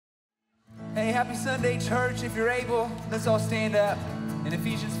Hey, happy Sunday, church. If you're able, let's all stand up. In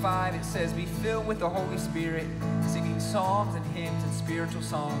Ephesians 5, it says, be filled with the Holy Spirit, singing psalms and hymns and spiritual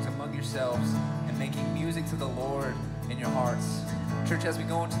songs among yourselves, and making music to the Lord in your hearts. Church, as we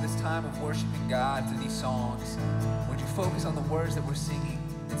go into this time of worshiping God through these songs, would you focus on the words that we're singing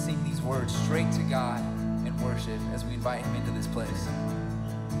and sing these words straight to God and worship as we invite Him into this place.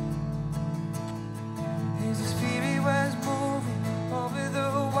 As the Spirit was moving over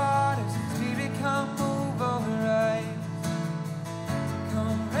the waters, Spirit, come move over us.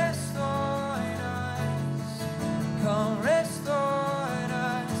 Come rest on us. Come rest on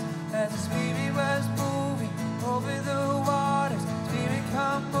us. As the Spirit was moving over the waters, Spirit,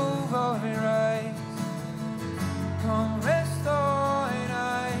 come move over us. Come rest on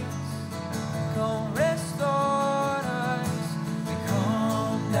us. Come rest on us. We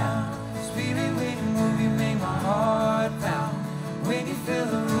come down. Spirit, when you move, you make my heart pound. When you fill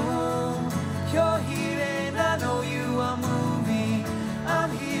the room, you're here and I know you are moving.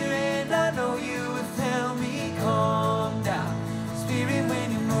 I'm here and I know you will tell me calm down. Spirit,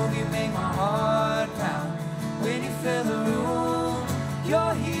 when you move, you make my heart pound. When you fill the room,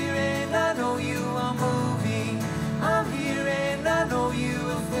 you're here and I know you are moving. I'm here and I know you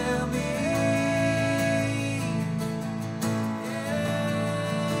will feel me.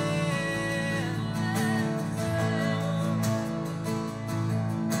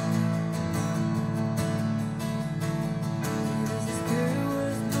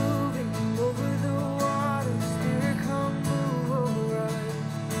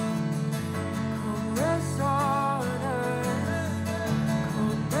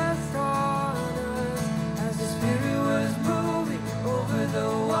 Rest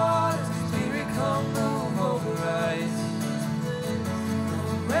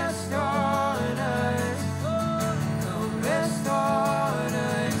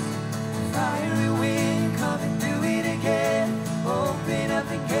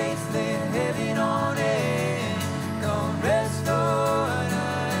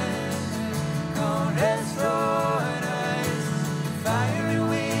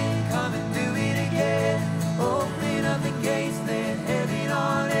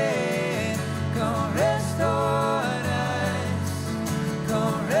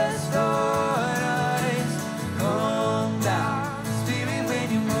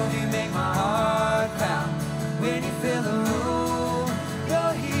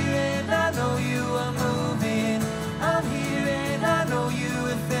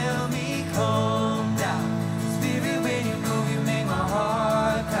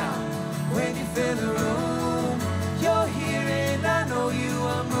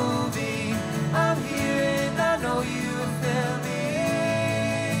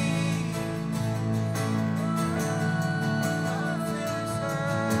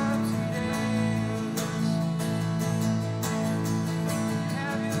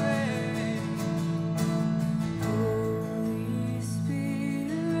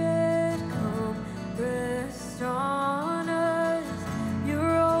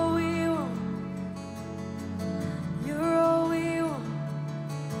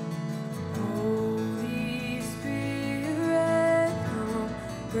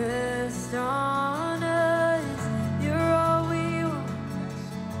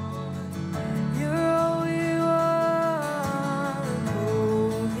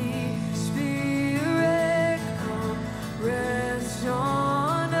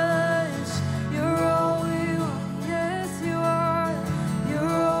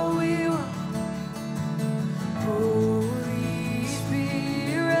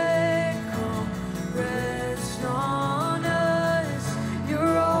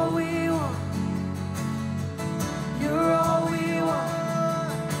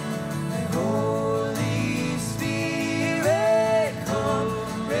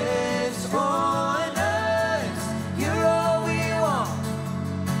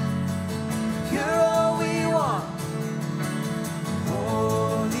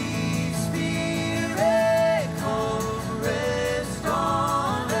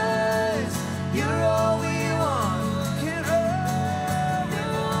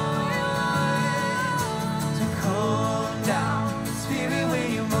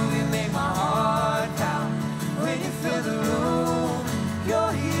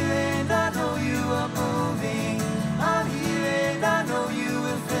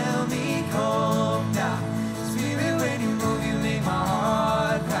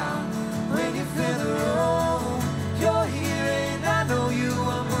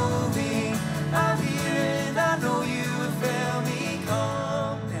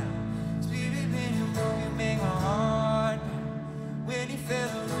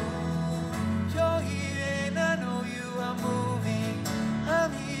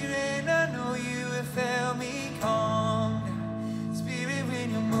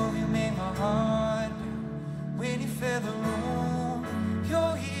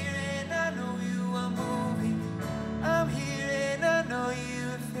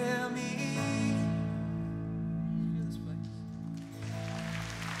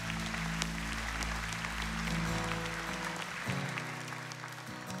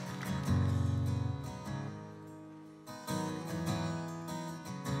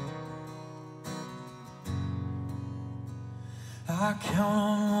I count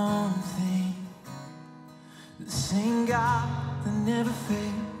on one thing, the same God that never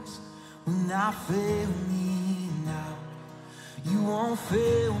fails will not fail me now. You won't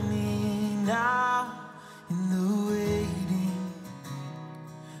fail me now in the waiting.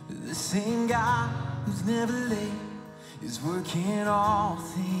 The same God who's never late is working all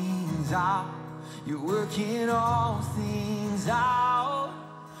things out. You're working all things out.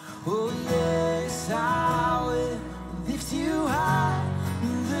 Oh yes, I will lift you high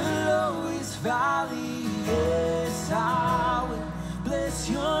in the lowest valley. Yes, I will bless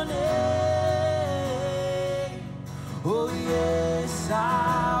your name. Oh yes,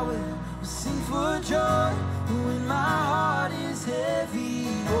 I will sing for joy when my heart is heavy.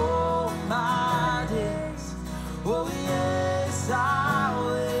 Oh my days, oh yes, I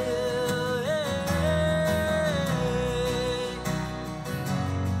will.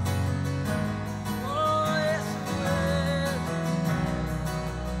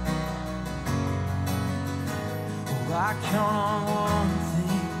 I count on one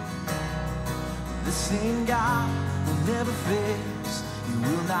thing, the same God that never fails. You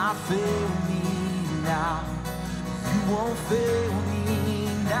will not fail me now. You won't fail me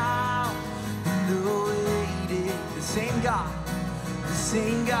now in the waiting. The same God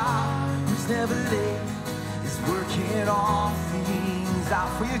who's never late is working all things out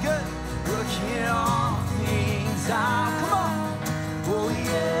for your good. Working all things out. Come on. Oh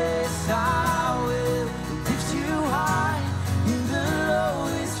yes, I will lift you high in the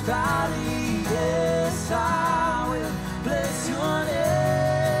lowest valley. Yes, I will bless your name.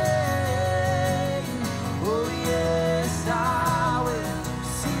 Oh yes, I will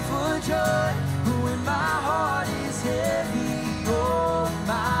sing for joy when my heart is heavy. Oh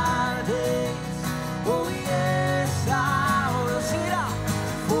my days, oh yes, I will sing it out.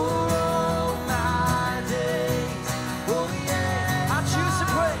 For all my days, oh yeah, I choose to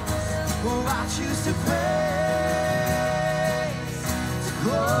praise. Oh, I choose to praise, to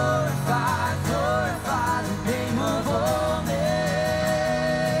glorify the name of all names.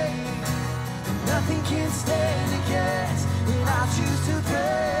 And nothing can stand against, and I choose to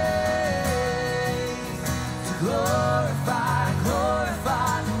praise, to glorify the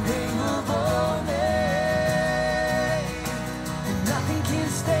name of all names. And nothing can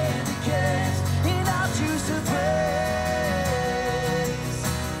stand against, and I choose to praise,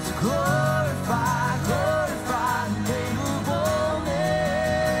 to glorify the name of all names.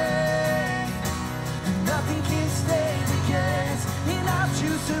 And nothing can stand against, and I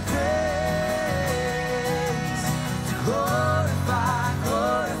choose to praise, to glorify the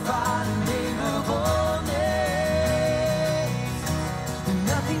name of all names. And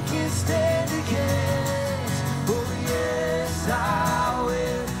nothing can stand against. Oh yes, I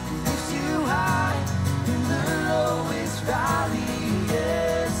will lift you high in the lowest valley.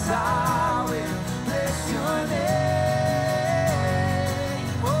 Yes, I will bless your name.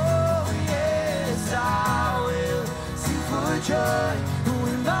 Oh yes, I will sing for joy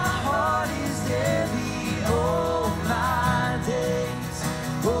when my heart is heavy. Oh my days,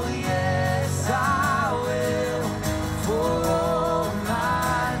 oh yes, I will. For all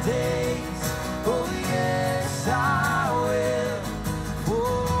my days, oh yes, I will.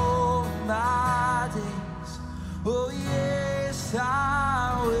 For all my days, oh yes, I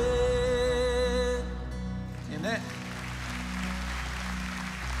will. Amen.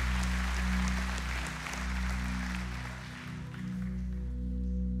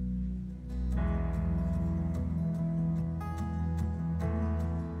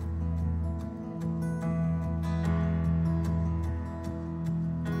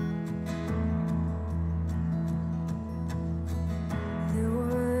 There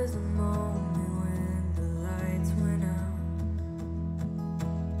was a moment when the lights went out.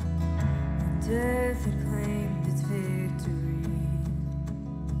 Death had claimed its victory.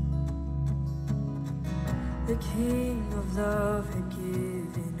 The King of Love had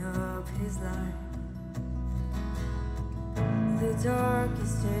given up his life. The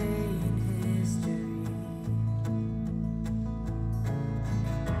darkest day in history.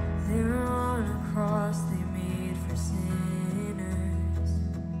 There on a cross they made for sinners.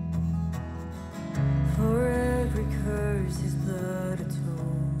 For every curse his blood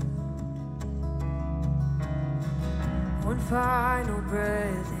atoned. One final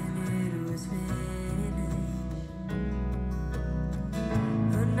breath and it was finished.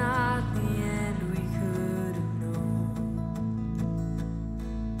 But not the end we could have known.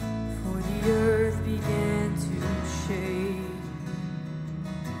 For the earth began to shake,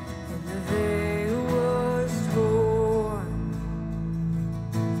 and the veil was torn.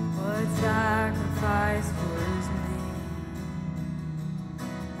 What sacrifice was made?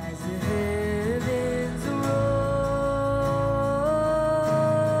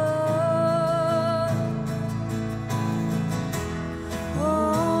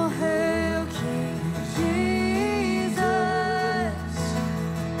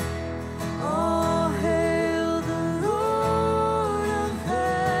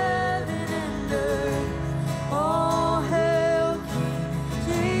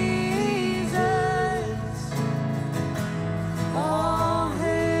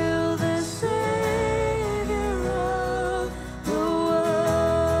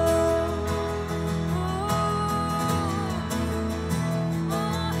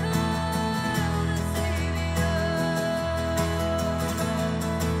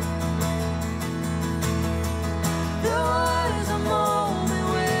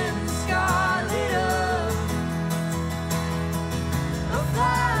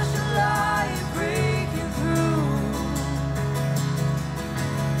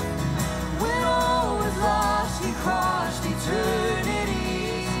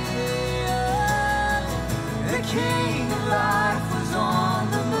 King of life was on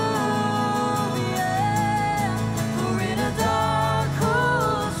the move, yeah. For in a dark,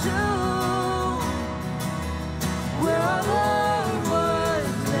 cold tomb, where our Lord was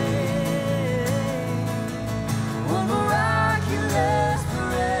laid, one miraculous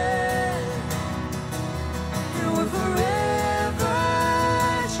bread, and we're forever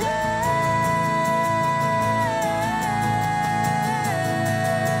changed.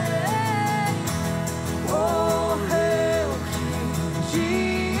 Oh, hail King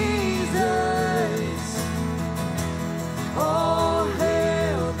Jesus. Oh,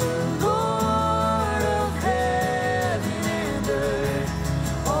 hail the Lord of heaven and earth.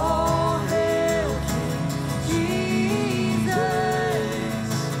 Oh, hail King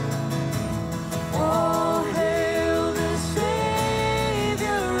Jesus. Oh, hail the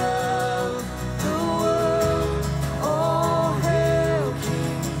Savior of the world. Oh, hail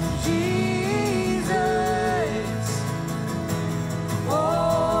King Jesus.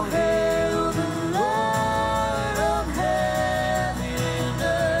 Oh, hail the Lord of heaven and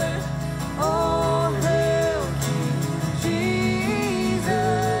earth. Oh, hail King Jesus.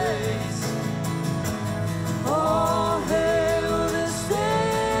 Oh, hail the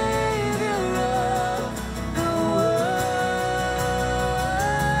Savior of the world.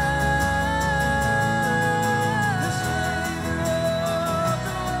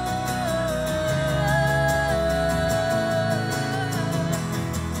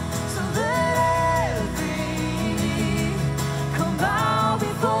 So let every knee come bow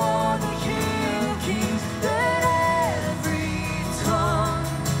before the King of Kings. Let every tongue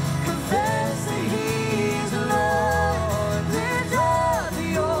confess that He is Lord. Lift up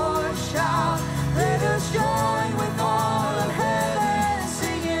your shout. Let us join with all of heaven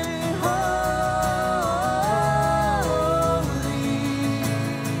singing holy,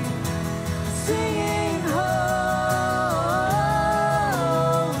 singing holy.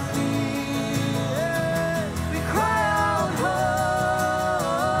 We cry out holy,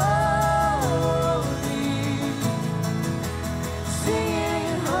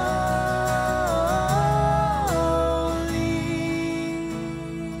 singing holy.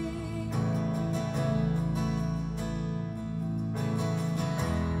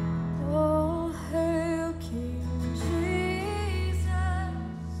 Oh, hail King Jesus.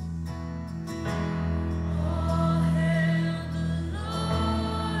 Oh, hail the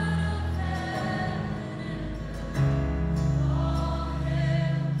Lord of heaven. Oh,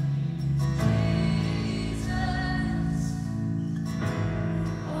 hail Jesus.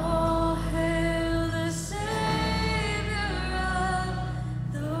 Oh, hail the Savior of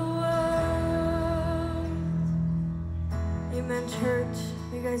the world. Amen, church.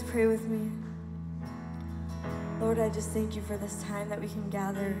 You guys pray with me. Lord, I just thank you for this time that we can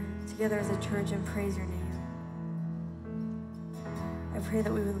gather together as a church and praise your name. I pray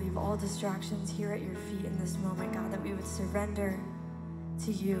that we would leave all distractions here at your feet in this moment, God, that we would surrender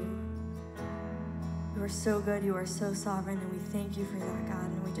to you. You are so good, you are so sovereign, and we thank you for that, God.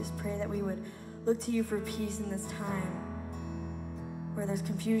 And we just pray that we would look to you for peace in this time where there's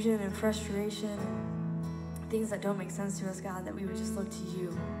confusion and frustration and things that don't make sense to us, God, that we would just look to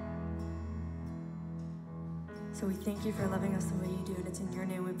you. So we thank you for loving us the way you do, and it's in your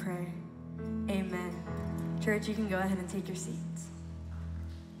name we pray. Amen. Church, you can go ahead and take your seats.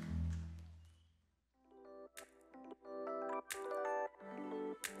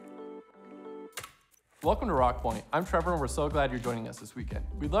 Welcome to Rock Point. I'm Trevor, and we're so glad you're joining us this weekend.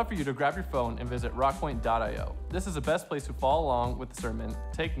 We'd love for you to grab your phone and visit rockpoint.io. This is the best place to follow along with the sermon,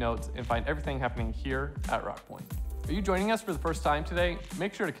 take notes, and find everything happening here at Rock Point. Are you joining us for the first time today?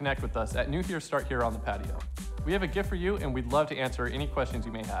 Make sure to connect with us at New Here, Start Here on the patio. We have a gift for you, and we'd love to answer any questions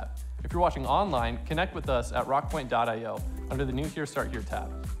you may have. If you're watching online, connect with us at rockpoint.io under the New Here, Start Here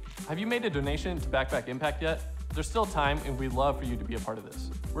tab. Have you made a donation to Backpack Impact yet? There's still time, and we'd love for you to be a part of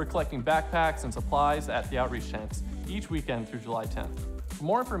this. We're collecting backpacks and supplies at the outreach tents each weekend through July 10th. For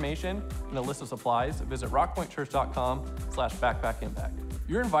more information and a list of supplies, visit rockpointchurch.com/backpackimpact.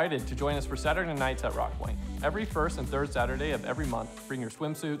 You're invited to join us for Saturday nights at Rock Point. Every first and third Saturday of every month, bring your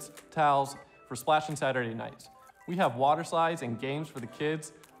swimsuits, towels for splashing Saturday nights. We have water slides and games for the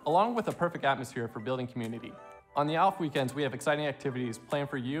kids, along with a perfect atmosphere for building community. On the off weekends, we have exciting activities planned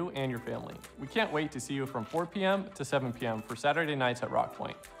for you and your family. We can't wait to see you from 4 p.m. to 7 p.m. for Saturday nights at Rock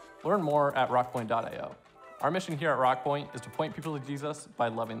Point. Learn more at rockpoint.io. Our mission here at Rock Point is to point people to Jesus by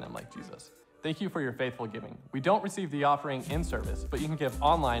loving them like Jesus. Thank you for your faithful giving. We don't receive the offering in service, but you can give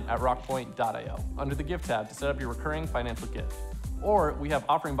online at rockpoint.io under the Give tab to set up your recurring financial gift. Or we have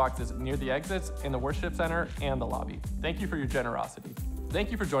offering boxes near the exits, in the worship center, and the lobby. Thank you for your generosity. Thank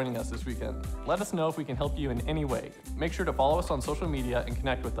you for joining us this weekend. Let us know if we can help you in any way. Make sure to follow us on social media and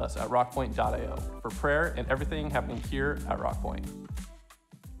connect with us at rockpoint.io for prayer and everything happening here at Rockpoint.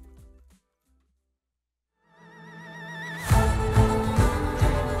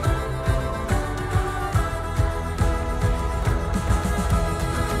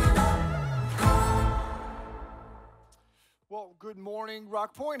 Well, good morning,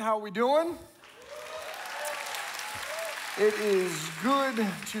 Rock Point. How are we doing? It is good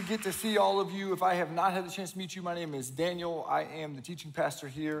to get to see all of you. If I have not had the chance to meet you, my name is Daniel. I am the teaching pastor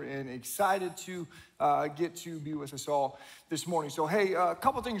here and excited to get to be with us all this morning. So, hey, a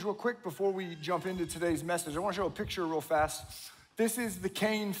couple things real quick before we jump into today's message. I want to show a picture real fast. This is the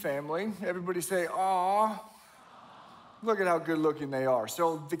Kane family. Everybody say, "Aw." Look at how good looking they are.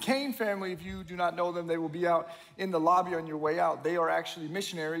 So the Kane family, if you do not know them, they will be out in the lobby on your way out. They are actually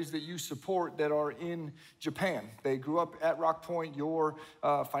missionaries that you support that are in Japan. They grew up at Rock Point. Your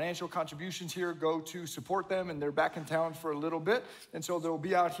financial contributions here go to support them, and they're back in town for a little bit. And so they'll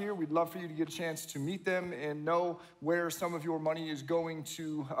be out here. We'd love for you to get a chance to meet them and know where some of your money is going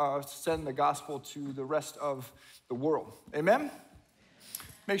to send the gospel to the rest of the world. Amen?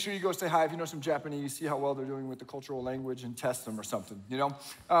 Make sure you go say hi if you know some Japanese, see how well they're doing with the cultural language and test them or something, you know?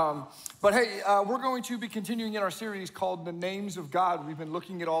 But hey, we're going to be continuing in our series called The Names of God. We've been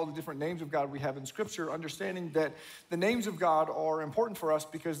looking at all the different names of God we have in Scripture, understanding that the names of God are important for us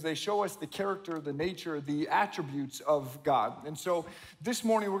because they show us the character, the nature, the attributes of God. And so this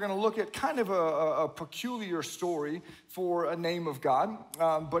morning we're going to look at kind of a peculiar story for a name of God,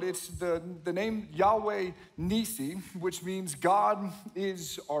 but it's the name Yahweh Nisi, which means God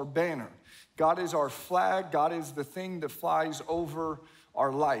is our banner. God is our flag. God is the thing that flies over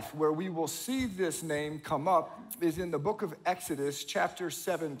our life. Where we will see this name come up is in the book of Exodus, chapter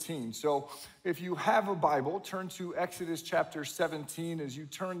 17. So if you have a Bible, turn to Exodus chapter 17. As you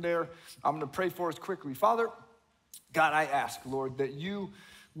turn there, I'm going to pray for us quickly. Father, God, I ask, Lord, that you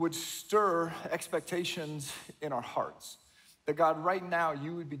would stir expectations in our hearts. That God, right now,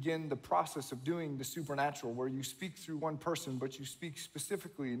 you would begin the process of doing the supernatural, where you speak through one person, but you speak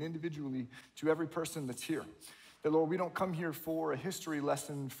specifically and individually to every person that's here. That, Lord, we don't come here for a history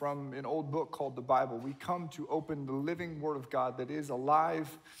lesson from an old book called the Bible. We come to open the living word of God that is alive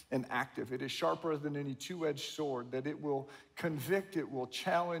and active. It is sharper than any two-edged sword, that it will convict, it will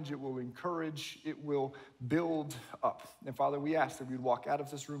challenge, it will encourage, it will build up. And Father, we ask that we'd walk out of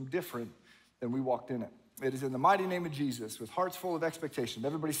this room different than we walked in it. It is in the mighty name of Jesus, with hearts full of expectation.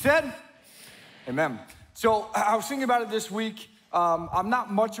 Everybody said? Amen. So I was thinking about it this week. I'm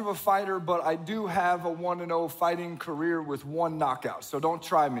not much of a fighter, but I do have a 1-0 fighting career with one knockout. So don't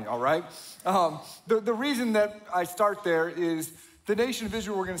try me, all right? The reason that I start there is the nation of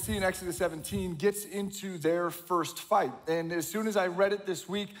Israel, we're going to see in Exodus 17, gets into their first fight. And as soon as I read it this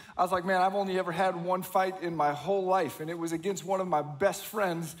week, I was like, man, I've only ever had one fight in my whole life. And it was against one of my best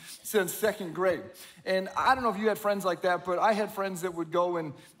friends since second grade. And I don't know if you had friends like that, but I had friends that would go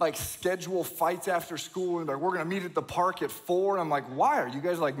and like schedule fights after school. And like, we're going to meet at the park at 4. And I'm like, why? Are you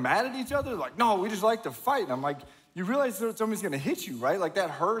guys like mad at each other? They're like, no, we just like to fight. And I'm like, you realize that somebody's gonna hit you, right? Like that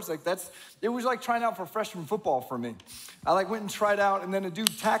hurts, it was like trying out for freshman football for me. I like went and tried out, and then a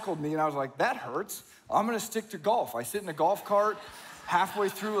dude tackled me, and I was like, that hurts. I'm gonna stick to golf. I sit in a golf cart. Halfway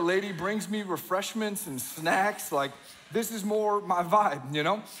through, a lady brings me refreshments and snacks. Like, this is more my vibe, you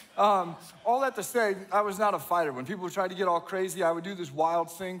know? All that to say, I was not a fighter. When people tried to get all crazy, I would do this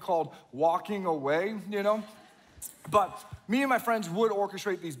wild thing called walking away, you know? But me and my friends would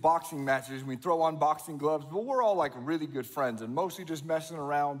orchestrate these boxing matches, and we'd throw on boxing gloves, but we're all like really good friends and mostly just messing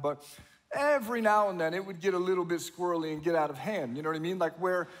around. But every now and then it would get a little bit squirrely and get out of hand. You know what I mean? Like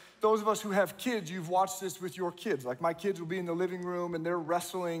where those of us who have kids, you've watched this with your kids. Like my kids will be in the living room and they're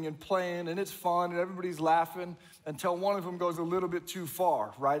wrestling and playing and it's fun and everybody's laughing until one of them goes a little bit too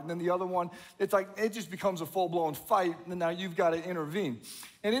far, right? And then the other one, it's like, it just becomes a full-blown fight and now you've got to intervene.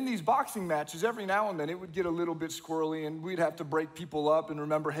 And in these boxing matches, every now and then it would get a little bit squirrely and we'd have to break people up and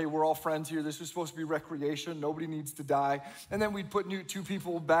remember, hey, we're all friends here. This is supposed to be recreation. Nobody needs to die. And then we'd put two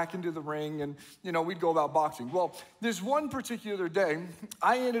people back into the ring and, you know, we'd go about boxing. Well, this one particular day,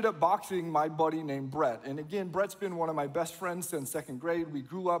 I ended up boxing my buddy named Brett. And again, Brett's been one of my best friends since second grade. We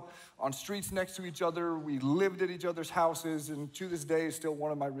grew up on streets next to each other. We lived at each other's houses, and to this day is still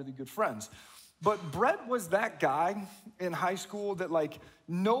one of my really good friends. But Brett was that guy in high school that like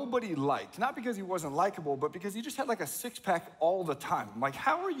nobody liked. Not because he wasn't likable, but because he just had like a six-pack all the time. I'm like,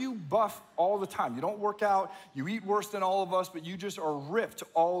 how are you buff all the time? You don't work out, you eat worse than all of us, but you just are ripped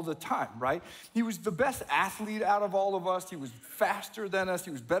all the time, right? He was the best athlete out of all of us. He was faster than us. He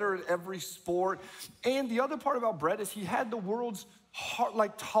was better at every sport. And the other part about Brett is he had the world's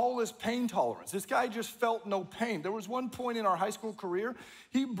like tallest pain tolerance. This guy just felt no pain. There was one point in our high school career,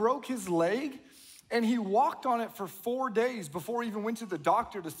 he broke his leg and he walked on it for 4 days before he even went to the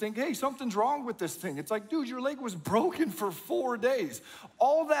doctor to think, hey, something's wrong with this thing. It's like, dude, your leg was broken for 4 days.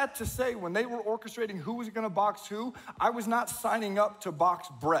 All that to say, when they were orchestrating who was gonna box who, I was not signing up to box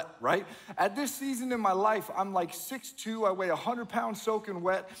Brett, right? At this season in my life, I'm like 6'2", I weigh 100 pounds soaking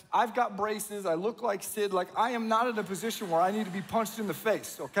wet. I've got braces, I look like Sid. Like, I am not in a position where I need to be punched in the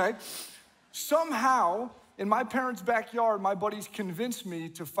face, okay? Somehow, in my parents' backyard, my buddies convinced me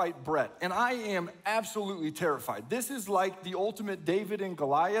to fight Brett, and I am absolutely terrified. This is like the ultimate David and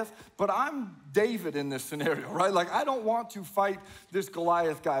Goliath, but I'm David in this scenario, right? Like, I don't want to fight this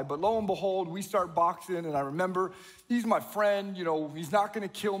Goliath guy, but lo and behold, we start boxing, and I remember he's my friend, you know, he's not gonna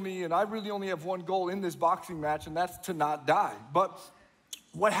kill me, and I really only have one goal in this boxing match, and that's to not die. But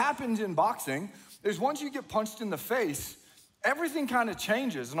what happens in boxing is once you get punched in the face, everything kind of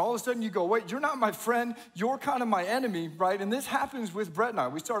changes, and all of a sudden you go, wait, you're not my friend, you're kind of my enemy, right? And this happens with Brett and I.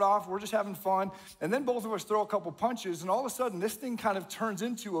 We start off, we're just having fun, and then both of us throw a couple punches, and all of a sudden this thing kind of turns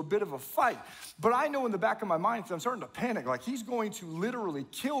into a bit of a fight. But I know in the back of my mind, because I'm starting to panic, like he's going to literally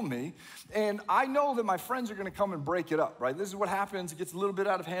kill me, and I know that my friends are gonna come and break it up, right? This is what happens, it gets a little bit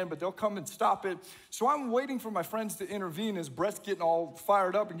out of hand, but they'll come and stop it. So I'm waiting for my friends to intervene as Brett's getting all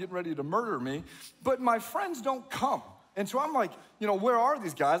fired up and getting ready to murder me, but my friends don't come. And so I'm like, you know, where are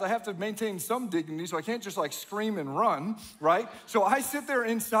these guys? I have to maintain some dignity, so I can't just like scream and run, right? So I sit there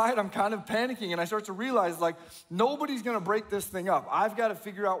inside, I'm kind of panicking, and I start to realize like, nobody's gonna break this thing up. I've gotta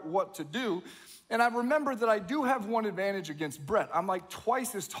figure out what to do. And I remember that I do have one advantage against Brett. I'm like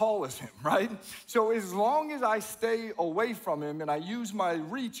twice as tall as him, right? So as long as I stay away from him and I use my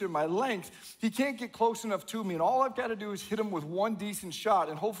reach and my length, he can't get close enough to me. And all I've got to do is hit him with one decent shot,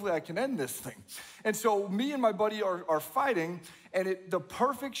 and hopefully I can end this thing. And so me and my buddy are fighting, and the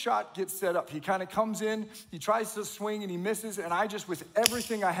perfect shot gets set up. He kind of comes in, he tries to swing, and he misses, and I just, with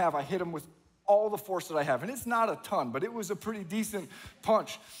everything I have, I hit him with all the force that I have. And it's not a ton, but it was a pretty decent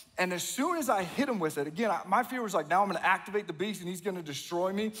punch. And as soon as I hit him with it, again, my fear was like, now I'm gonna activate the beast and he's gonna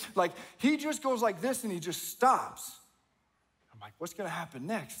destroy me. Like, he just goes like this and he just stops. I'm like, what's gonna happen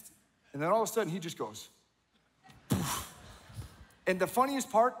next? And then all of a sudden he just goes, poof. And the funniest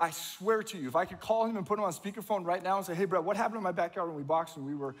part, I swear to you, if I could call him and put him on speakerphone right now and say, hey, Brett, what happened in my backyard when we boxed when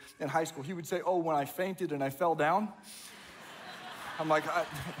we were in high school? He would say, oh, when I fainted and I fell down. I'm like,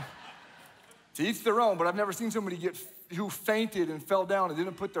 to each their own, but I've never seen somebody who fainted and fell down and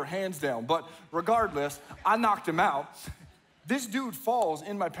didn't put their hands down. But regardless, I knocked him out. This dude falls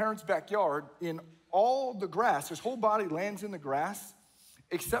in my parents' backyard in all the grass. His whole body lands in the grass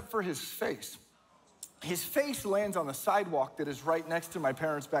except for his face. His face lands on the sidewalk that is right next to my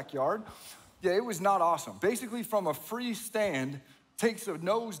parents' backyard. Yeah, it was not awesome. Basically, from a free stand, takes a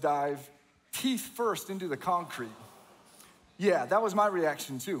nosedive, teeth first into the concrete. Yeah, that was my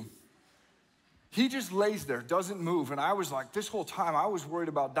reaction too. He just lays there, doesn't move, and I was like, this whole time I was worried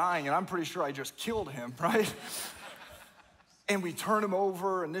about dying, and I'm pretty sure I just killed him, right? And we turn him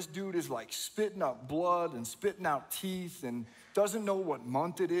over, and this dude is like spitting up blood and spitting out teeth and doesn't know what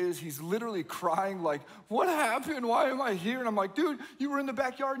month it is. He's literally crying like, what happened? Why am I here? And I'm like, dude, you were in the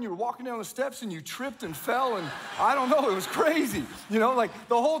backyard and you were walking down the steps and you tripped and fell, and I don't know, it was crazy. You know, like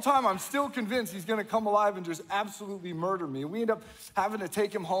the whole time I'm still convinced he's gonna come alive and just absolutely murder me. We end up having to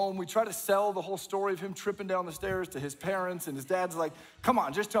take him home. We try to sell the whole story of him tripping down the stairs to his parents, and his dad's like, come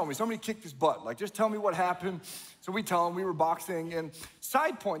on, just tell me. Somebody kicked his butt. Like, just tell me what happened. So we tell him we were boxing. And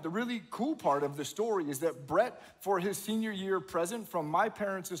side point, the really cool part of the story is that Brett, for his senior year present from my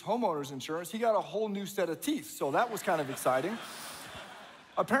parents' homeowners insurance, he got a whole new set of teeth. So that was kind of exciting.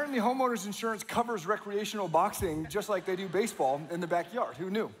 Apparently, homeowners insurance covers recreational boxing just like they do baseball in the backyard.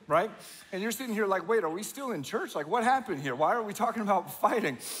 Who knew, right? And you're sitting here like, wait, are we still in church? Like, what happened here? Why are we talking about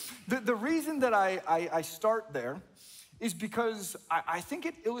fighting? The reason that I start there is because I think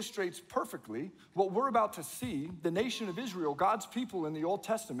it illustrates perfectly what we're about to see. The nation of Israel, God's people in the Old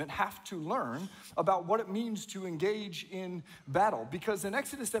Testament, have to learn about what it means to engage in battle. Because in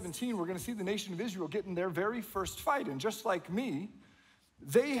Exodus 17, we're gonna see the nation of Israel getting their very first fight. And just like me,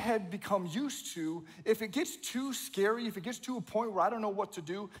 they had become used to, if it gets too scary, if it gets to a point where I don't know what to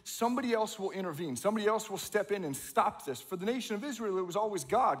do, somebody else will intervene. Somebody else will step in and stop this. For the nation of Israel, it was always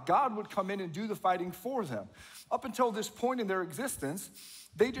God. God would come in and do the fighting for them. Up until this point in their existence,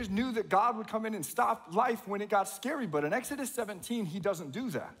 they just knew that God would come in and stop life when it got scary. But in Exodus 17, he doesn't do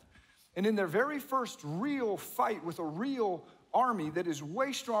that. And in their very first real fight with a real army that is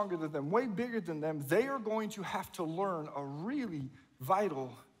way stronger than them, way bigger than them, they are going to have to learn a really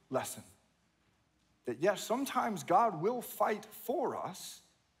vital lesson. That yes, sometimes God will fight for us,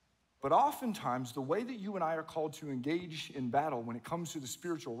 but oftentimes the way that you and I are called to engage in battle when it comes to the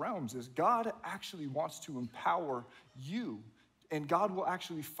spiritual realms is God actually wants to empower you, and God will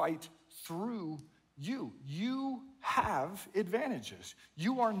actually fight through you. You have advantages.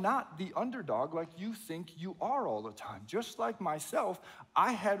 You are not the underdog like you think you are all the time. Just like myself,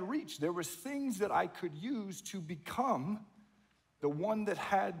 I had reach. There was things that I could use to become the one that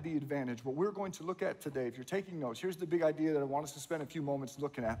had the advantage. What we're going to look at today, if you're taking notes, here's the big idea that I want us to spend a few moments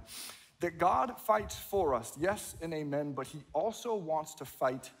looking at. That God fights for us, yes and amen, but he also wants to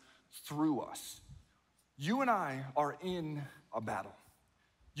fight through us. You and I are in a battle.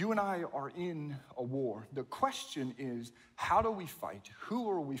 You and I are in a war. The question is, how do we fight? Who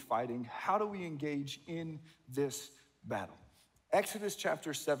are we fighting? How do we engage in this battle? Exodus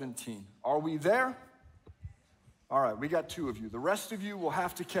chapter 17. Are we there? All right, we got 2 of you. The rest of you will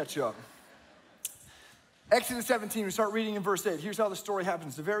have to catch up. Exodus 17, we start reading in verse 8. Here's how the story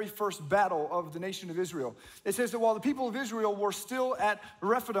happens. The very first battle of the nation of Israel. It says that while the people of Israel were still at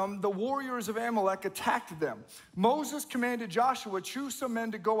Rephidim, the warriors of Amalek attacked them. Moses commanded Joshua, choose some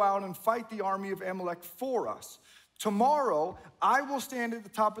men to go out and fight the army of Amalek for us. Tomorrow, I will stand at the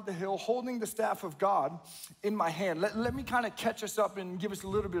top of the hill holding the staff of God in my hand. Let me kind of catch us up and give us a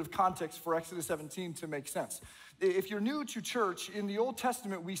little bit of context for Exodus 17 to make sense. If you're new to church, in the Old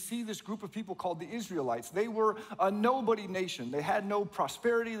Testament, we see this group of people called the Israelites. They were a nobody nation. They had no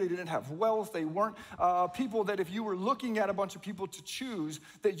prosperity. They didn't have wealth. They weren't people that if you were looking at a bunch of people to choose,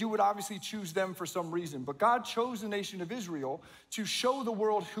 that you would obviously choose them for some reason. But God chose the nation of Israel to show the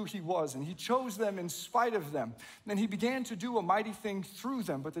world who he was, and he chose them in spite of them. And he began to do a mighty thing through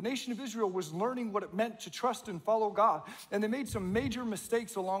them. But the nation of Israel was learning what it meant to trust and follow God, and they made some major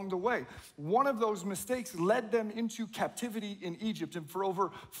mistakes along the way. One of those mistakes led them into captivity in Egypt. And for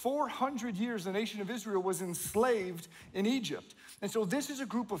over 400 years, the nation of Israel was enslaved in Egypt. And so this is a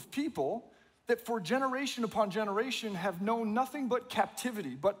group of people that for generation upon generation have known nothing but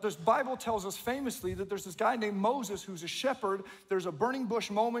captivity. But the Bible tells us famously that there's this guy named Moses who's a shepherd. There's a burning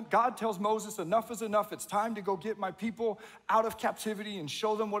bush moment. God tells Moses, enough is enough. It's time to go get my people out of captivity and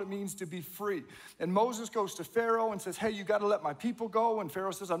show them what it means to be free. And Moses goes to Pharaoh and says, hey, you got to let my people go. And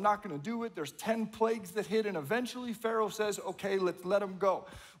Pharaoh says, I'm not going to do it. There's 10 plagues that hit. And eventually Pharaoh says, okay, let's let them go.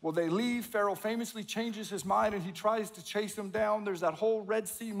 Well, they leave. Pharaoh famously changes his mind and he tries to chase them down. There's that whole Red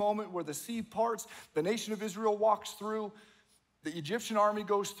Sea moment where the sea parts, the nation of Israel walks through, the Egyptian army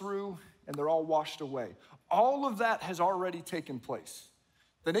goes through, and they're all washed away. All of that has already taken place.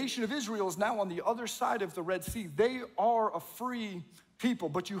 The nation of Israel is now on the other side of the Red Sea. They are a free people,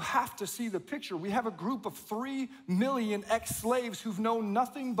 but you have to see the picture. We have a group of 3 million ex-slaves who've known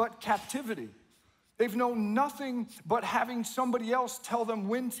nothing but captivity. They've known nothing but having somebody else tell them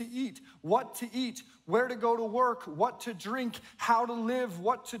when to eat, where to go to work, what to drink, how to live,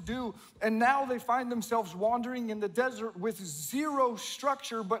 what to do. And now they find themselves wandering in the desert with zero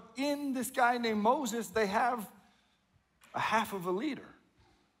structure, but in this guy named Moses, they have a half of a leader.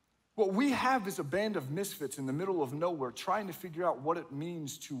 What we have is a band of misfits in the middle of nowhere trying to figure out what it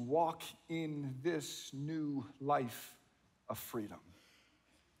means to walk in this new life of freedom.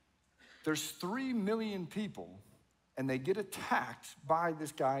 There's 3 million people, and they get attacked by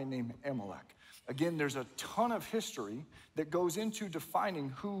this guy named Amalek. Again, there's a ton of history that goes into defining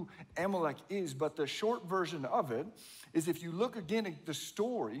who Amalek is, but the short version of it is if you look again at the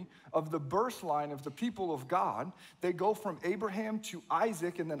story of the birth line of the people of God, they go from Abraham to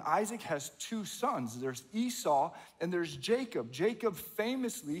Isaac, and then Isaac has 2 sons. There's Esau and there's Jacob. Jacob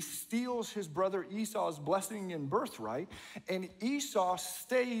famously steals his brother Esau's blessing and birthright, and Esau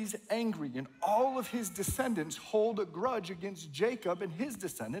stays angry, and all of his descendants hold a grudge against Jacob and his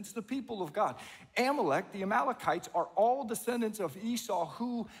descendants, the people of God. Amalek, the Amalekites, are all descendants of Esau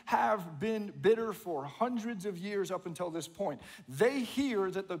who have been bitter for hundreds of years up until this point. They hear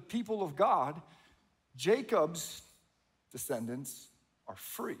that the people of God, Jacob's descendants, are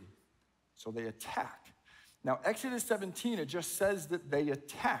free. So they attack. Now, Exodus 17, it just says that they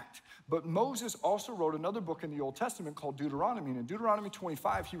attacked. But Moses also wrote another book in the Old Testament called Deuteronomy. And in Deuteronomy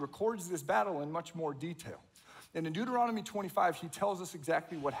 25, he records this battle in much more detail. And in Deuteronomy 25, he tells us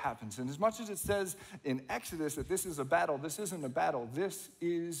exactly what happens. And as much as it says in Exodus that this is a battle, this isn't a battle. This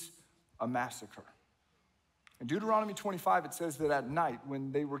is a massacre. In Deuteronomy 25, it says that at night, when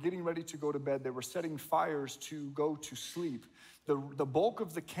they were getting ready to go to bed, they were setting fires to go to sleep. The bulk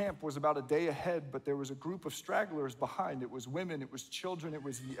of the camp was about a day ahead, but there was a group of stragglers behind. It was women, it was children, it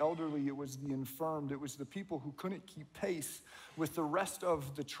was the elderly, it was the infirmed, it was the people who couldn't keep pace with the rest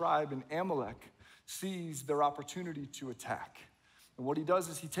of the tribe. And Amalek sees their opportunity to attack. And what he does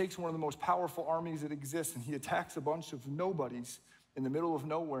is he takes one of the most powerful armies that exists and he attacks a bunch of nobodies in the middle of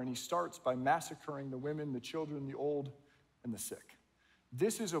nowhere, and he starts by massacring the women, the children, the old, and the sick.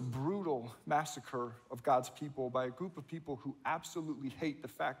 This is a brutal massacre of God's people by a group of people who absolutely hate the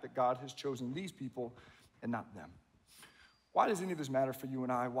fact that God has chosen these people and not them. Why does any of this matter for you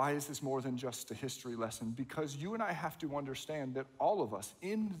and I? Why is this more than just a history lesson? Because you and I have to understand that all of us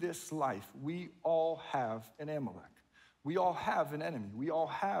in this life, we all have an Amalek. We all have an enemy. We all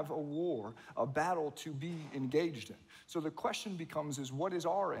have a war, a battle to be engaged in. So the question becomes is, what is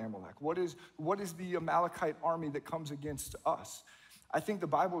our Amalek? What is the Amalekite army that comes against us? I think the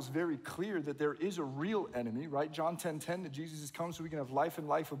Bible is very clear that there is a real enemy, right? John 10:10, that Jesus has come so we can have life and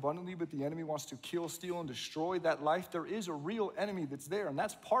life abundantly, but the enemy wants to kill, steal, and destroy that life. There is a real enemy that's there, and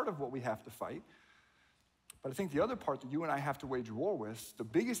that's part of what we have to fight. But I think the other part that you and I have to wage war with, the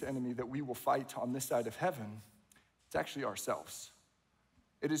biggest enemy that we will fight on this side of heaven, it's actually ourselves.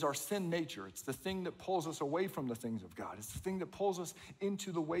 It is our sin nature. It's the thing that pulls us away from the things of God. It's the thing that pulls us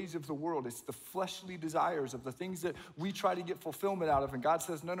into the ways of the world. It's the fleshly desires of the things that we try to get fulfillment out of. And God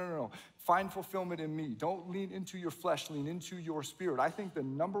says, no. Find fulfillment in me. Don't lean into your flesh, lean into your spirit. I think the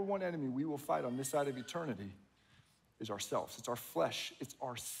number one enemy we will fight on this side of eternity is ourselves. It's our flesh. It's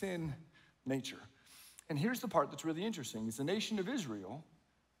our sin nature. And here's the part that's really interesting. It's the nation of Israel,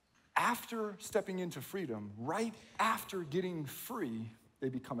 after stepping into freedom, right after getting free, they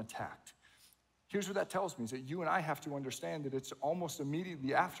become attacked. Here's what that tells me, is that you and I have to understand that it's almost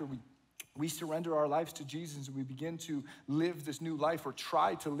immediately after we surrender our lives to Jesus and we begin to live this new life or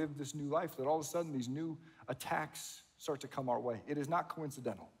try to live this new life, that all of a sudden these new attacks start to come our way. It is not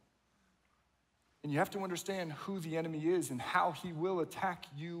coincidental. And you have to understand who the enemy is and how he will attack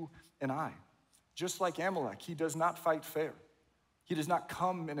you and I. Just like Amalek, he does not fight fair. He does not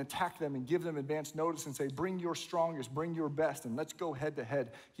come and attack them and give them advance notice and say, bring your strongest, bring your best, and let's go head to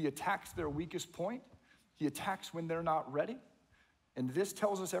head. He attacks their weakest point. He attacks when they're not ready. And this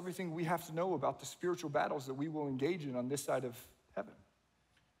tells us everything we have to know about the spiritual battles that we will engage in on this side of heaven.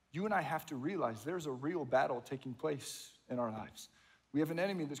 You and I have to realize there's a real battle taking place in our lives. We have an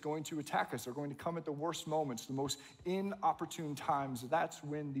enemy that's going to attack us. They're going to come at the worst moments, the most inopportune times. That's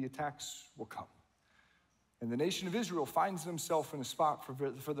when the attacks will come. And the nation of Israel finds themselves in a spot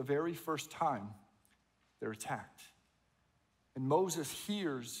for the very first time they're attacked. And Moses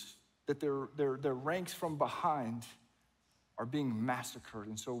hears that their ranks from behind are being massacred.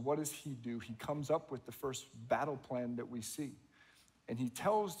 And so what does he do? He comes up with the first battle plan that we see. And he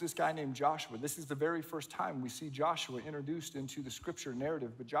tells this guy named Joshua, this is the very first time we see Joshua introduced into the scripture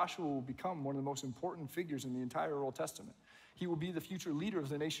narrative, but Joshua will become one of the most important figures in the entire Old Testament. He will be the future leader of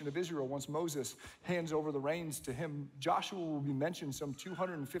the nation of Israel once Moses hands over the reins to him. Joshua will be mentioned some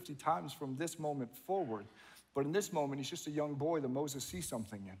 250 times from this moment forward. But in this moment, he's just a young boy that Moses sees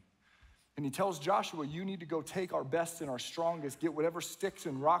something in. And he tells Joshua, you need to go take our best and our strongest, get whatever sticks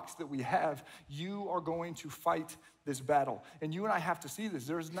and rocks that we have. You are going to fight this battle. And you and I have to see this.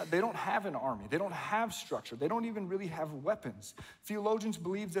 They don't have an army. They don't have structure. They don't even really have weapons. Theologians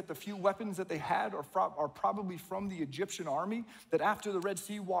believe that the few weapons that they had are probably from the Egyptian army, that after the Red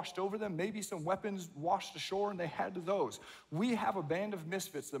Sea washed over them, maybe some weapons washed ashore and they had those. We have a band of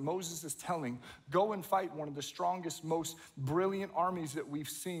misfits that Moses is telling, go and fight one of the strongest, most brilliant armies that we've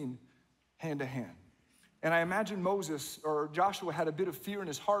seen hand to hand. And I imagine Moses or Joshua had a bit of fear in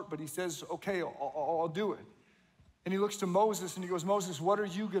his heart, but he says, okay, I'll do it. And he looks to Moses and he goes, Moses, what are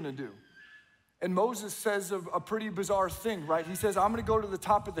you gonna do? And Moses says a pretty bizarre thing, right? He says, I'm gonna go to the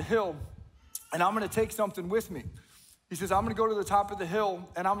top of the hill and I'm gonna take something with me. He says, I'm gonna go to the top of the hill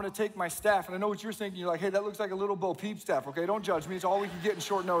and I'm gonna take my staff. And I know what you're thinking. You're like, hey, that looks like a little Bo Peep staff, okay? Don't judge me. It's all we can get in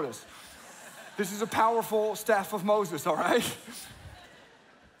short notice. This is a powerful staff of Moses, all right?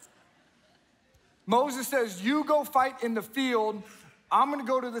 Moses says, you go fight in the field. I'm gonna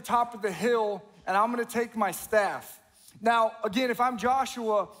go to the top of the hill and I'm gonna take my staff. Now, again, if I'm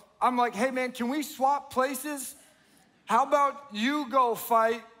Joshua, I'm like, hey man, can we swap places? How about you go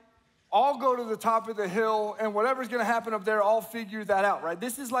fight, I'll go to the top of the hill, and whatever's gonna happen up there, I'll figure that out, right?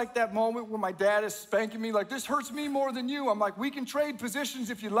 This is like that moment when my dad is spanking me, like, this hurts me more than you. I'm like, we can trade positions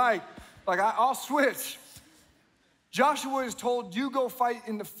if you like. Like, I'll switch. Joshua is told, you go fight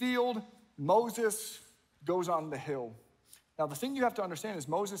in the field. Moses goes on the hill. Now, the thing you have to understand is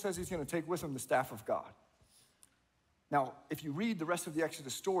Moses says he's going to take with him the staff of God. Now, if you read the rest of the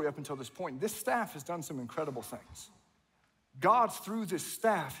Exodus story up until this point, this staff has done some incredible things. God, through this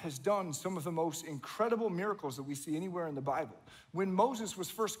staff, has done some of the most incredible miracles that we see anywhere in the Bible. When Moses was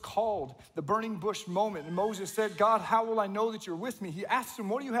first called, the burning bush moment, and Moses said, God, how will I know that you're with me? He asked him,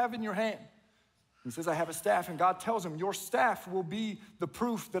 what do you have in your hand? He says, I have a staff, and God tells him, your staff will be the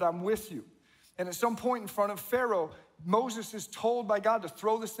proof that I'm with you. And at some point in front of Pharaoh, Moses is told by God to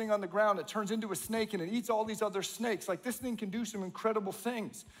throw this thing on the ground. It turns into a snake, and it eats all these other snakes. Like, this thing can do some incredible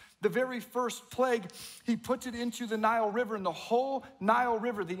things. The very first plague, he puts it into the Nile River, and the whole Nile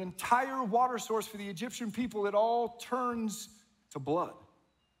River, the entire water source for the Egyptian people, it all turns to blood.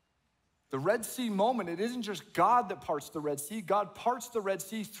 The Red Sea moment, it isn't just God that parts the Red Sea. God parts the Red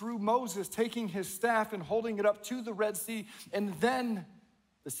Sea through Moses taking his staff and holding it up to the Red Sea, and then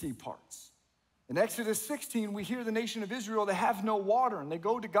the sea parts. In Exodus 16, we hear the nation of Israel, they have no water, and they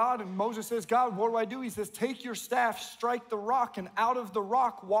go to God, and Moses says, God, what do I do? He says, take your staff, strike the rock, and out of the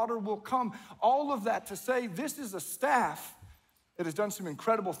rock, water will come. All of that to say, this is a staff that has done some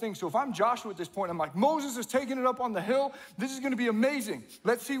incredible things. So if I'm Joshua at this point, I'm like, Moses is taking it up on the hill. This is going to be amazing.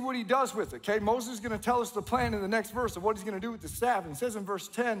 Let's see what he does with it, okay? Moses is going to tell us the plan in the next verse of what he's going to do with the staff. And it says in verse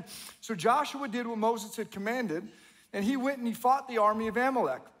 10, so Joshua did what Moses had commanded, and he went and he fought the army of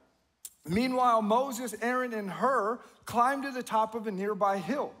Amalek. Meanwhile, Moses, Aaron, and Hur climbed to the top of a nearby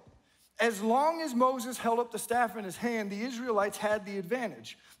hill. As long as Moses held up the staff in his hand, the Israelites had the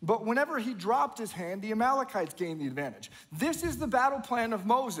advantage. But whenever he dropped his hand, the Amalekites gained the advantage. This is the battle plan of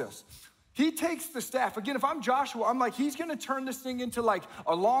Moses. He takes the staff. Again, if I'm Joshua, I'm like, he's gonna turn this thing into like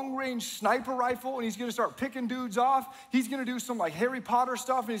a long-range sniper rifle, and he's gonna start picking dudes off. He's gonna do some like Harry Potter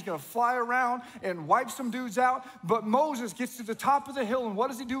stuff, and he's gonna fly around and wipe some dudes out. But Moses gets to the top of the hill, and what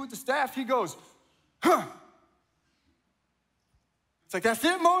does he do with the staff? He goes, huh. It's like, that's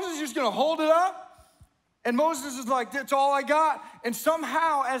it, Moses? You're just gonna hold it up? And Moses is like, that's all I got. And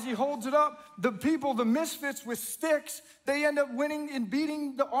somehow, as he holds it up, the people, the misfits with sticks, they end up winning and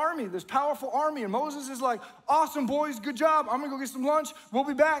beating the army, this powerful army. And Moses is like, awesome, boys, good job. I'm gonna go get some lunch. We'll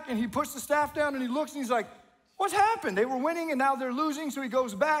be back. And he puts the staff down, and he looks, and he's like, what's happened? They were winning, and now they're losing. So he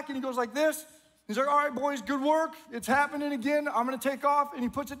goes back, and he goes like this. He's like, all right, boys, good work. It's happening again. I'm gonna take off. And he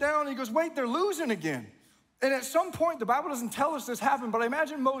puts it down, and he goes, wait, they're losing again. And at some point, the Bible doesn't tell us this happened, but I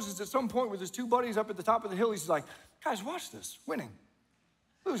imagine Moses at some point with his two buddies up at the top of the hill, he's like, guys, watch this. Winning,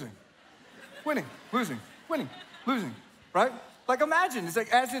 losing, winning, losing, winning, losing, right? Like, imagine, it's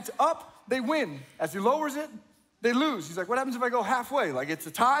like as it's up, they win. As he lowers it, they lose. He's like, what happens if I go halfway? Like, it's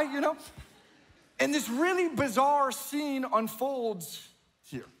a tie, you know? And this really bizarre scene unfolds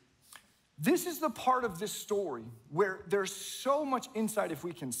here. This is the part of this story where there's so much insight if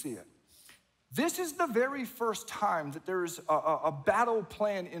we can see it. This is the very first time that there's a battle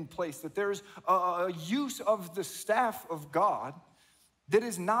plan in place, that there's a use of the staff of God that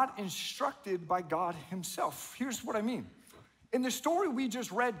is not instructed by God himself. Here's what I mean. In the story we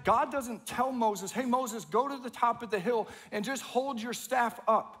just read, God doesn't tell Moses, hey, Moses, go to the top of the hill and just hold your staff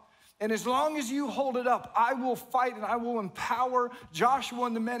up. And as long as you hold it up, I will fight and I will empower Joshua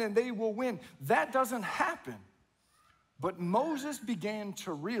and the men and they will win. That doesn't happen. But Moses began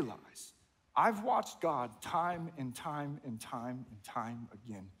to realize, I've watched God time and time and time and time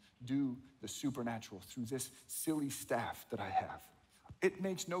again do the supernatural through this silly staff that I have. It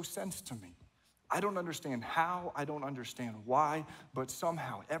makes no sense to me. I don't understand how, I don't understand why, but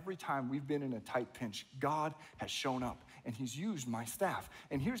somehow every time we've been in a tight pinch, God has shown up and he's used my staff.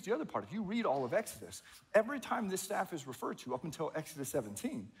 And here's the other part. If you read all of Exodus, every time this staff is referred to up until Exodus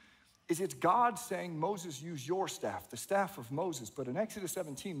 17, it's God saying, Moses, use your staff, the staff of Moses. But in Exodus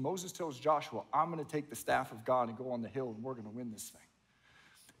 17, Moses tells Joshua, I'm gonna take the staff of God and go on the hill and we're gonna win this thing.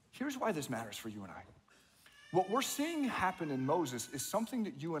 Here's why this matters for you and I. What we're seeing happen in Moses is something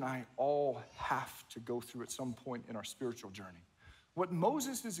that you and I all have to go through at some point in our spiritual journey. What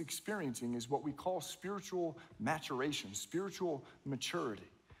Moses is experiencing is what we call spiritual maturation, spiritual maturity.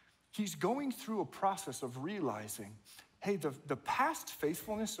 He's going through a process of realizing, hey, the past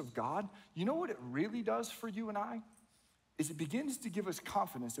faithfulness of God, you know what it really does for you and I? Is it begins to give us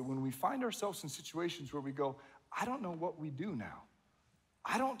confidence that when we find ourselves in situations where we go, I don't know what we do now.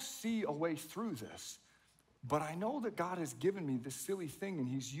 I don't see a way through this, but I know that God has given me this silly thing and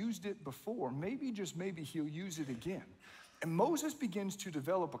he's used it before. Maybe, just maybe, he'll use it again. And Moses begins to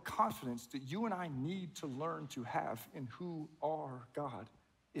develop a confidence that you and I need to learn to have in who our God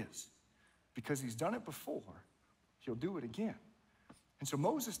is. Because he's done it before, he'll do it again. And so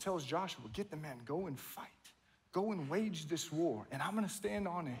Moses tells Joshua, get the men, go and fight. Go and wage this war, and I'm gonna stand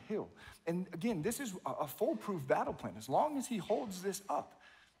on a hill. And again, this is a foolproof battle plan. As long as he holds this up,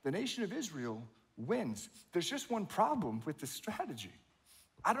 the nation of Israel wins. There's just one problem with this strategy.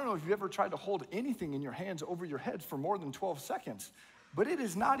 I don't know if you've ever tried to hold anything in your hands over your head for more than 12 seconds, but it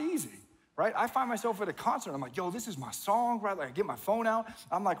is not easy, right? I find myself at a concert, I'm like, yo, this is my song, right? Like I get my phone out,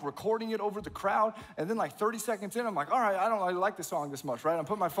 I'm like recording it over the crowd, and then like 30 seconds in, I'm like, all right, I don't really like the song this much, right? I'm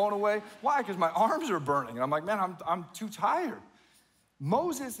putting my phone away. Why? Because my arms are burning. And I'm like, man, I'm too tired.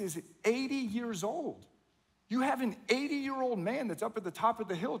 Moses is 80 years old. You have an 80-year-old man that's up at the top of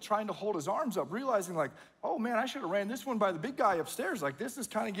the hill trying to hold his arms up, realizing like, oh man, I should have ran this one by the big guy upstairs. Like this is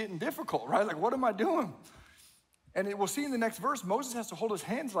kind of getting difficult, right? Like what am I doing? And we'll see in the next verse, Moses has to hold his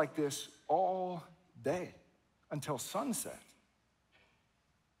hands like this all day until sunset.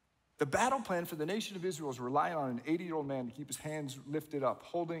 The battle plan for the nation of Israel is relying on an 80-year-old man to keep his hands lifted up,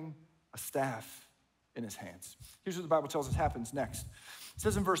 holding a staff in his hands. Here's what the Bible tells us happens next. It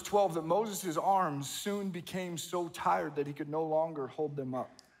says in verse 12 that Moses' arms soon became so tired that he could no longer hold them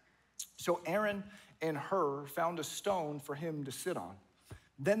up. So Aaron and Hur found a stone for him to sit on.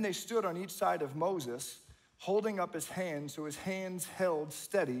 Then they stood on each side of Moses, holding up his hands so his hands held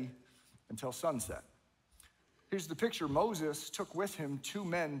steady until sunset. Here's the picture. Moses took with him 2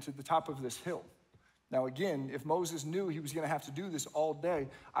 men to the top of this hill. Now again, if Moses knew he was gonna have to do this all day,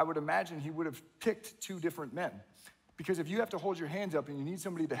 I would imagine he would have picked 2 different men. Because if you have to hold your hands up and you need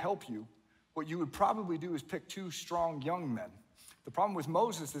somebody to help you, what you would probably do is pick 2 strong young men. The problem with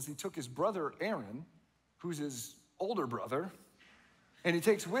Moses is he took his brother Aaron, who's his older brother, and he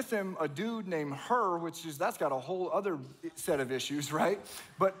takes with him a dude named Hur, that's got a whole other set of issues, right?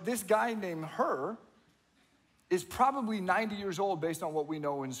 But this guy named Hur is probably 90 years old based on what we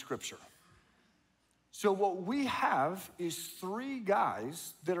know in Scripture. So what we have is 3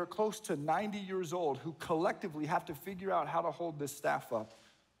 guys that are close to 90 years old who collectively have to figure out how to hold this staff up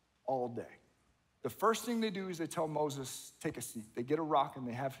all day. The first thing they do is they tell Moses, take a seat. They get a rock and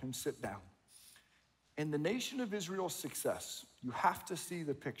they have him sit down. In the nation of Israel's success, you have to see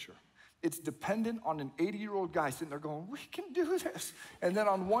the picture. It's dependent on an 80-year-old guy sitting there going, we can do this. And then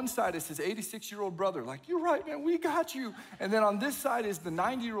on one side is his 86-year-old brother, like, you're right, man, we got you. And then on this side is the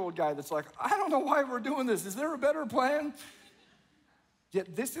 90-year-old guy that's like, I don't know why we're doing this. Is there a better plan?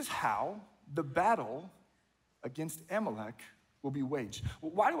 Yet this is how the battle against Amalek will be waged.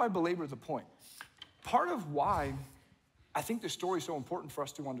 Why do I belabor the point? Part of why I think this story is so important for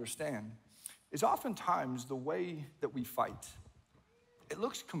us to understand is oftentimes the way that we fight. It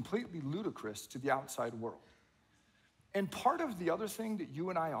looks completely ludicrous to the outside world. And part of the other thing that you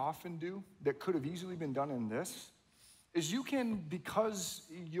and I often do that could have easily been done in this is you can, because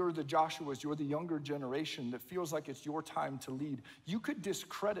you're the Joshuas, you're the younger generation that feels like it's your time to lead, you could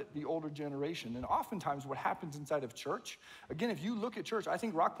discredit the older generation. And oftentimes what happens inside of church, again, if you look at church, I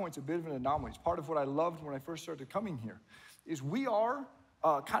think Rock Point's a bit of an anomaly. It's part of what I loved when I first started coming here, is we are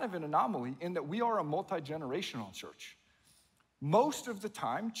kind of an anomaly in that we are a multi-generational church. Most of the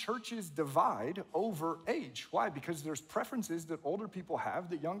time, churches divide over age. Why? Because there's preferences that older people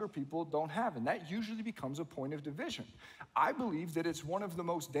have that younger people don't have, and that usually becomes a point of division. I believe that it's one of the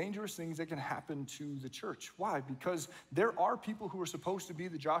most dangerous things that can happen to the church. Why? Because there are people who are supposed to be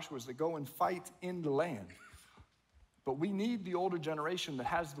the Joshuas that go and fight in the land. But we need the older generation that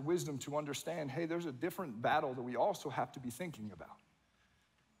has the wisdom to understand, hey, there's a different battle that we also have to be thinking about.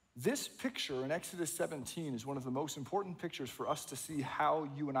 This picture in Exodus 17 is one of the most important pictures for us to see how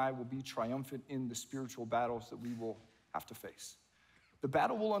you and I will be triumphant in the spiritual battles that we will have to face. The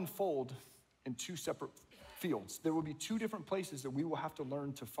battle will unfold in 2 separate fields. There will be 2 different places that we will have to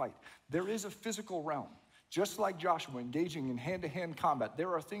learn to fight. There is a physical realm. Just like Joshua engaging in hand-to-hand combat,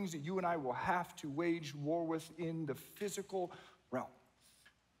 there are things that you and I will have to wage war with in the physical realm.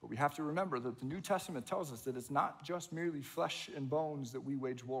 But we have to remember that the New Testament tells us that it's not just merely flesh and bones that we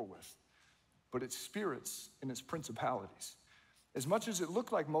wage war with, but it's spirits and it's principalities. As much as it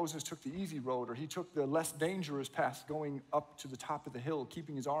looked like Moses took the easy road or he took the less dangerous path going up to the top of the hill,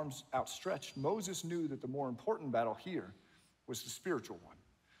 keeping his arms outstretched, Moses knew that the more important battle here was the spiritual one.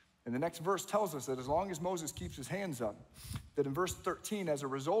 And the next verse tells us that as long as Moses keeps his hands up, that in verse 13, as a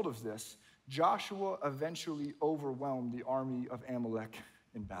result of this, Joshua eventually overwhelmed the army of Amalek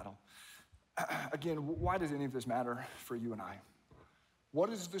in battle. Again, why does any of this matter for you and I? What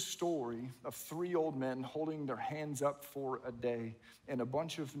is the story of 3 old men holding their hands up for a day and a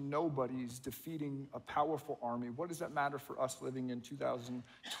bunch of nobodies defeating a powerful army? What does that matter for us living in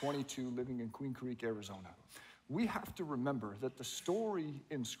 2022, living in Queen Creek, Arizona? We have to remember that the story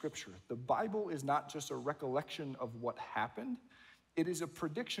in Scripture, the Bible, is not just a recollection of what happened, it is a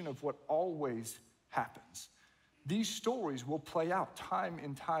prediction of what always happens. These stories will play out time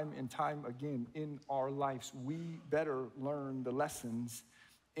and time and time again in our lives. We better learn the lessons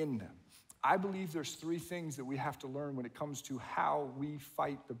in them. I believe there's 3 things that we have to learn when it comes to how we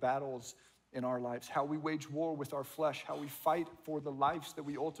fight the battles in our lives, how we wage war with our flesh, how we fight for the lives that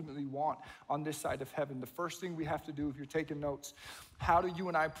we ultimately want on this side of heaven. The first thing we have to do, if you're taking notes, how do you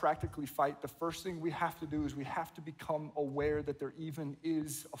and I practically fight? The first thing we have to do is we have to become aware that there even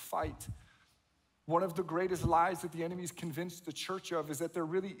is a fight. One of the greatest lies that the enemy's convinced the church of is that there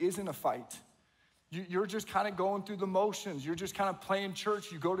really isn't a fight. You're just kind of going through the motions. You're just kind of playing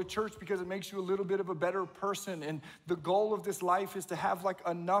church. You go to church because it makes you a little bit of a better person. And the goal of this life is to have like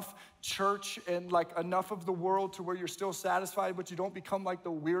enough church and like enough of the world to where you're still satisfied, but you don't become like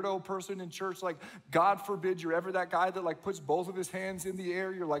the weirdo person in church. Like, God forbid you're ever that guy that like puts both of his hands in the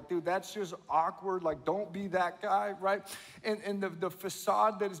air. You're like, dude, that's just awkward. Like, don't be that guy, right? And the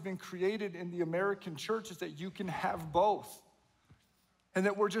facade that has been created in the American church is that you can have both. And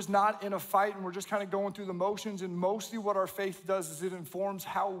that we're just not in a fight and we're just kind of going through the motions. And mostly what our faith does is it informs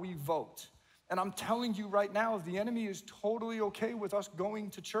how we vote. And I'm telling you right now, the enemy is totally okay with us going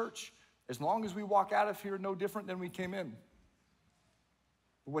to church as long as we walk out of here no different than we came in.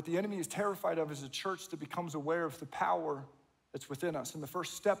 But what the enemy is terrified of is a church that becomes aware of the power that's within us. And the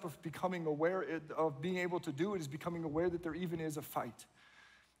first step of becoming aware of being able to do it is becoming aware that there even is a fight.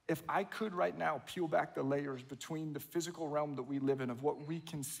 If I could right now peel back the layers between the physical realm that we live in, of what we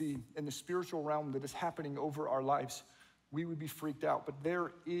can see, and the spiritual realm that is happening over our lives, we would be freaked out. But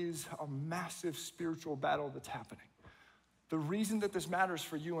there is a massive spiritual battle that's happening. The reason that this matters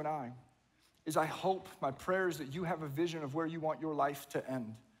for you and I is I hope, my prayer is that you have a vision of where you want your life to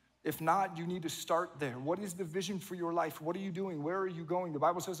end. If not, you need to start there. What is the vision for your life? What are you doing? Where are you going? The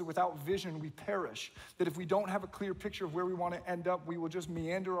Bible says that without vision, we perish. That if we don't have a clear picture of where we want to end up, we will just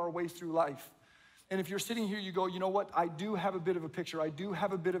meander our way through life. And if you're sitting here, you go, you know what? I do have a bit of a picture. I do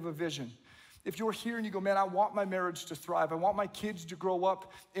have a bit of a vision. If you're here and you go, man, I want my marriage to thrive. I want my kids to grow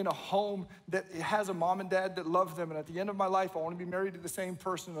up in a home that has a mom and dad that love them. And at the end of my life, I want to be married to the same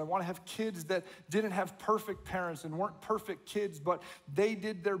person. And I want to have kids that didn't have perfect parents and weren't perfect kids, but they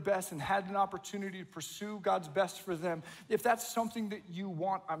did their best and had an opportunity to pursue God's best for them. If that's something that you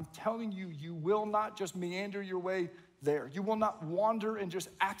want, I'm telling you, you will not just meander your way there. You will not wander and just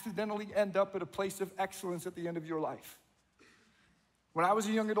accidentally end up at a place of excellence at the end of your life. When I was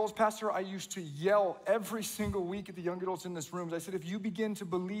a young adults pastor, I used to yell every single week at the young adults in this room. I said, if you begin to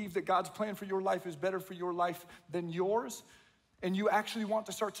believe that God's plan for your life is better for your life than yours, and you actually want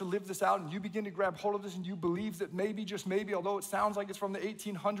to start to live this out, and you begin to grab hold of this, and you believe that maybe, just maybe, although it sounds like it's from the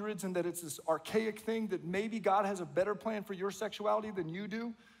 1800s and that it's this archaic thing, that maybe God has a better plan for your sexuality than you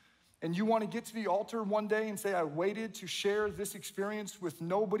do, and you want to get to the altar one day and say, I waited to share this experience with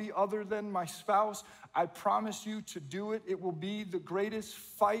nobody other than my spouse, I promise you to do it. It will be the greatest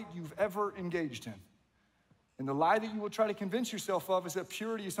fight you've ever engaged in. And the lie that you will try to convince yourself of is that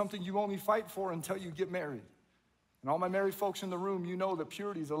purity is something you only fight for until you get married. And all my married folks in the room, you know that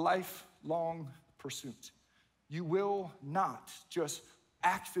purity is a lifelong pursuit. You will not just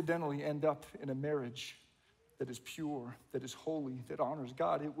accidentally end up in a marriage that is pure, that is holy, that honors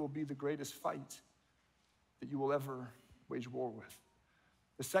God. It will be the greatest fight that you will ever wage war with.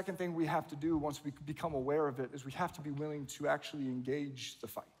 The second thing we have to do once we become aware of it is we have to be willing to actually engage the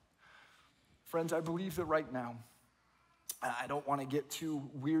fight. Friends, I believe that right now, I don't want to get too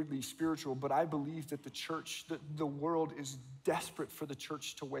weirdly spiritual, but I believe that the church, the world is desperate for the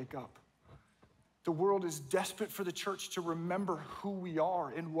church to wake up. The world is desperate for the church to remember who we are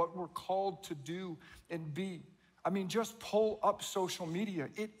and what we're called to do and be. I mean, just pull up social media.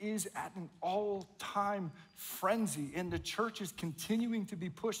 It is at an all-time frenzy, and the church is continuing to be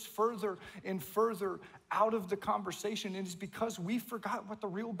pushed further and further out of the conversation. And it's because we forgot what the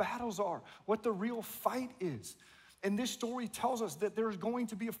real battles are, what the real fight is. And this story tells us that there's going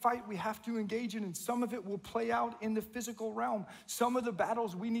to be a fight we have to engage in, and some of it will play out in the physical realm. Some of the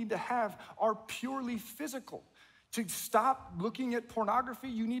battles we need to have are purely physical. To stop looking at pornography,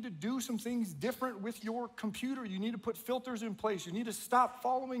 you need to do some things different with your computer. You need to put filters in place. You need to stop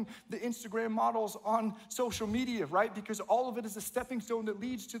following the Instagram models on social media, right? Because all of it is a stepping stone that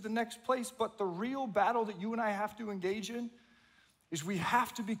leads to the next place. But the real battle that you and I have to engage in is we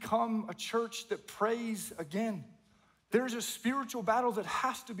have to become a church that prays again. There's a spiritual battle that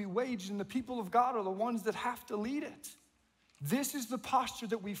has to be waged, and the people of God are the ones that have to lead it. This is the posture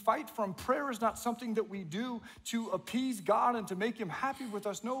that we fight from. Prayer is not something that we do to appease God and to make him happy with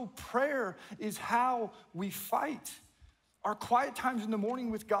us. No, prayer is how we fight. Our quiet times in the morning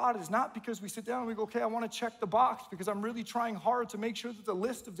with God is not because we sit down and we go, okay, I want to check the box because I'm really trying hard to make sure that the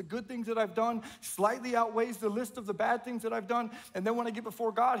list of the good things that I've done slightly outweighs the list of the bad things that I've done. And then when I get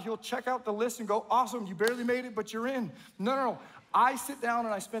before God, he'll check out the list and go, awesome, you barely made it, but you're in. No. I sit down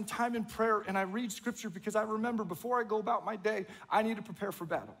and I spend time in prayer and I read scripture because I remember before I go about my day, I need to prepare for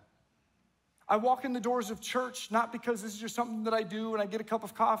battle. I walk in the doors of church, not because this is just something that I do and I get a cup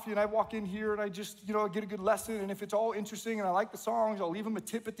of coffee and I walk in here and I just, I get a good lesson, and if it's all interesting and I like the songs, I'll leave them a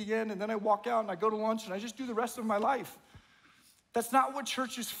tip at the end, and then I walk out and I go to lunch and I just do the rest of my life. That's not what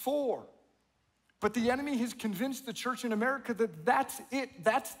church is for. But the enemy has convinced the church in America that that's it.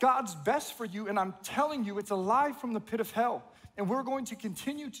 That's God's best for you. And I'm telling you, it's a lie from the pit of hell. And we're going to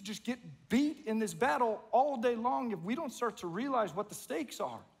continue to just get beat in this battle all day long if we don't start to realize what the stakes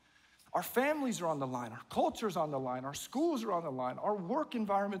are. Our families are on the line. Our culture's on the line. Our schools are on the line. Our work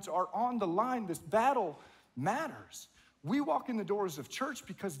environments are on the line. This battle matters. We walk in the doors of church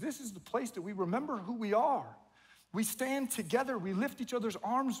because this is the place that we remember who we are. We stand together, we lift each other's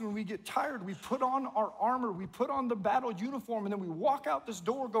arms when we get tired, we put on our armor, we put on the battle uniform, and then we walk out this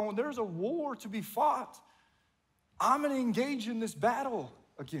door going, there's a war to be fought. I'm gonna engage in this battle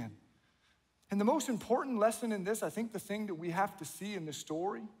again. And the most important lesson in this, I think the thing that we have to see in this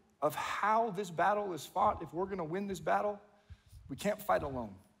story of how this battle is fought, if we're gonna win this battle, we can't fight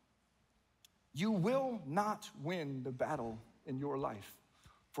alone. You will not win the battle in your life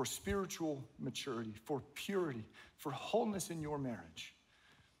for spiritual maturity, for purity, for wholeness in your marriage,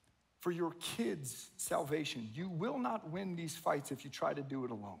 for your kids' salvation. You will not win these fights if you try to do it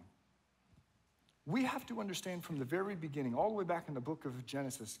alone. We have to understand from the very beginning, all the way back in the book of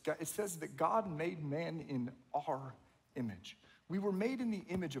Genesis, it says that God made man in our image. We were made in the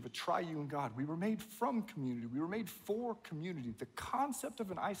image of a triune God. We were made from community. We were made for community. The concept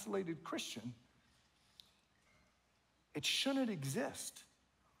of an isolated Christian, it shouldn't exist.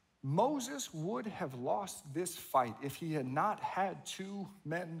 Moses would have lost this fight if he had not had two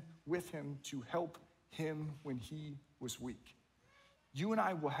men with him to help him when he was weak. You and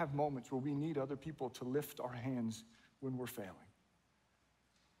I will have moments where we need other people to lift our hands when we're failing.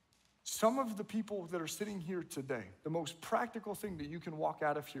 Some of the people that are sitting here today, the most practical thing that you can walk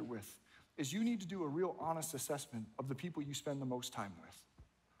out of here with is you need to do a real honest assessment of the people you spend the most time with.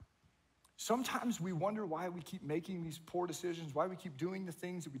 Sometimes we wonder why we keep making these poor decisions, why we keep doing the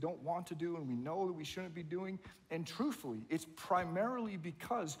things that we don't want to do and we know that we shouldn't be doing. And truthfully, it's primarily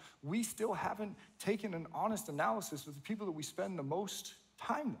because we still haven't taken an honest analysis of the people that we spend the most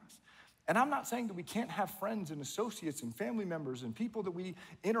time with. And I'm not saying that we can't have friends and associates and family members and people that we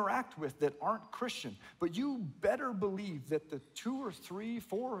interact with that aren't Christian, but you better believe that the 2 or 3,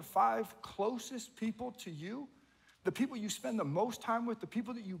 4 or 5 closest people to you, the people you spend the most time with, the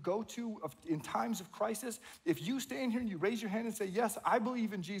people that you go to in times of crisis, if you stand here and you raise your hand and say, yes, I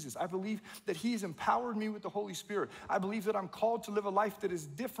believe in Jesus. I believe that he's empowered me with the Holy Spirit. I believe that I'm called to live a life that is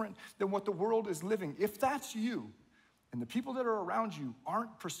different than what the world is living. If that's you, and the people that are around you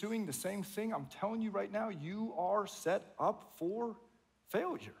aren't pursuing the same thing, I'm telling you right now, you are set up for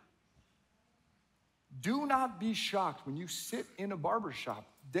failure. Do not be shocked when you sit in a barbershop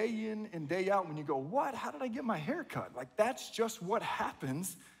day in and day out when you go, what? How did I get my hair cut? Like, that's just what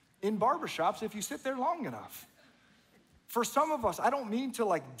happens in barbershops if you sit there long enough. For some of us, I don't mean to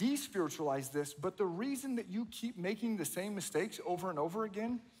like de-spiritualize this, but the reason that you keep making the same mistakes over and over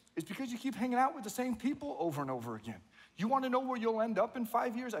again is because you keep hanging out with the same people over and over again. You want to know where you'll end up in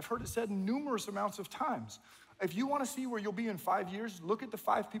 5 years? I've heard it said numerous amounts of times. If you want to see where you'll be in 5 years, look at the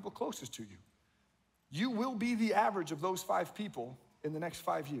 5 people closest to you. You will be the average of those 5 people in the next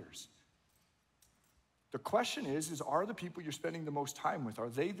 5 years. The question is are the people you're spending the most time with, are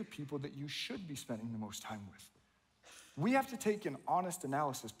they the people that you should be spending the most time with? We have to take an honest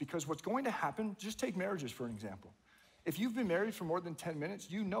analysis, because what's going to happen, just take marriages for an example. If you've been married for more than 10 minutes,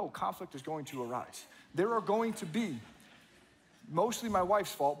 you know conflict is going to arise. There are going to be, mostly my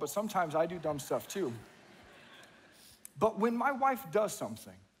wife's fault, but sometimes I do dumb stuff too. But when my wife does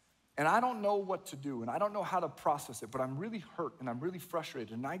something, and I don't know what to do, and I don't know how to process it, but I'm really hurt, and I'm really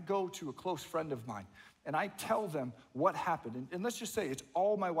frustrated, and I go to a close friend of mine, and I tell them what happened, and let's just say it's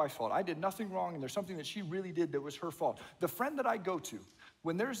all my wife's fault. I did nothing wrong, and there's something that she really did that was her fault. The friend that I go to,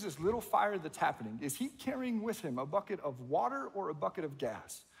 when there's this little fire that's happening, is he carrying with him a bucket of water or a bucket of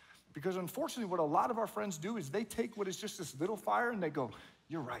gas? Because unfortunately, what a lot of our friends do is they take what is just this little fire and they go,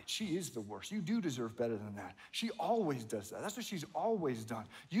 you're right, she is the worst. You do deserve better than that. She always does that. That's what she's always done.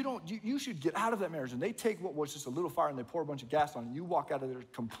 You should get out of that marriage. And they take what was just a little fire and they pour a bunch of gas on it. You walk out of there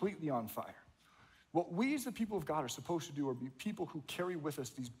completely on fire. What we as the people of God are supposed to do are be people who carry with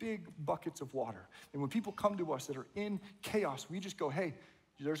us these big buckets of water. And when people come to us that are in chaos, we just go, hey,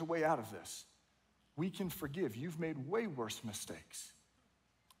 there's a way out of this. We can forgive. You've made way worse mistakes.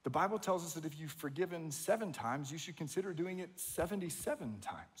 The Bible tells us that if you've forgiven 7 times, you should consider doing it 77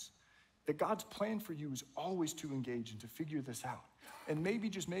 times. That God's plan for you is always to engage and to figure this out. And maybe,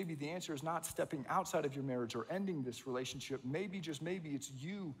 just maybe, the answer is not stepping outside of your marriage or ending this relationship. Maybe, just maybe, it's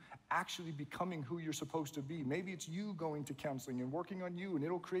you actually becoming who you're supposed to be. Maybe it's you going to counseling and working on you, and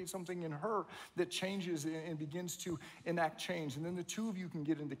it'll create something in her that changes and begins to enact change. And then the two of you can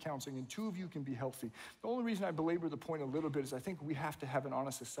get into counseling, and two of you can be healthy. The only reason I belabor the point a little bit is I think we have to have an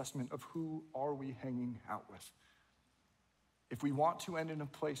honest assessment of who are we hanging out with. If we want to end in a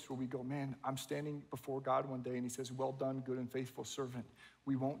place where we go, man, I'm standing before God one day and he says, well done, good and faithful servant,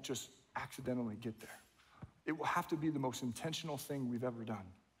 we won't just accidentally get there. It will have to be the most intentional thing we've ever done.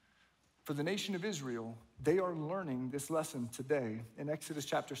 For the nation of Israel, they are learning this lesson today in Exodus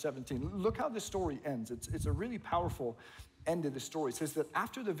chapter 17. Look how this story ends. It's a really powerful end of the story. It says that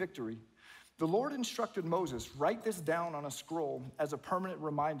after the victory, the Lord instructed Moses, write this down on a scroll as a permanent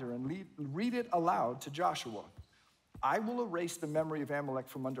reminder and read it aloud to Joshua. I will erase the memory of Amalek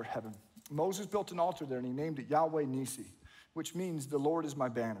from under heaven. Moses built an altar there and he named it Yahweh Nisi, which means the Lord is my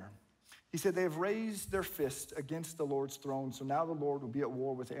banner. He said, they have raised their fist against the Lord's throne, so now the Lord will be at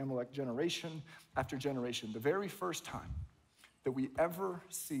war with Amalek generation after generation. The very first time that we ever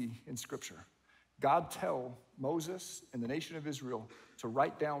see in Scripture God tell Moses and the nation of Israel to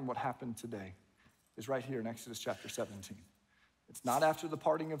write down what happened today is right here in Exodus chapter 17. It's not after the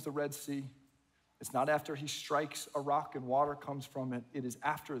parting of the Red Sea. It's not after he strikes a rock and water comes from it. It is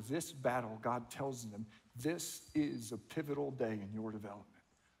after this battle, God tells them, this is a pivotal day in your development.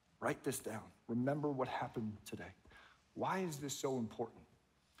 Write this down. Remember what happened today. Why is this so important?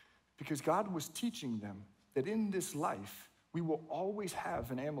 Because God was teaching them that in this life, we will always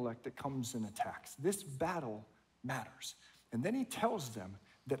have an Amalek that comes and attacks. This battle matters. And then he tells them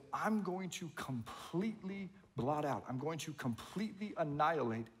that I'm going to completely blot out. I'm going to completely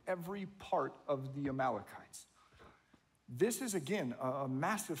annihilate every part of the Amalekites. This is, again, a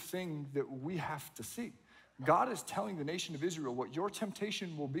massive thing that we have to see. God is telling the nation of Israel what your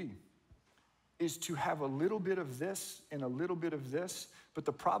temptation will be is to have a little bit of this and a little bit of this. But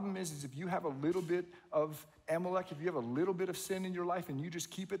the problem is if you have a little bit of Amalek, if you have a little bit of sin in your life and you just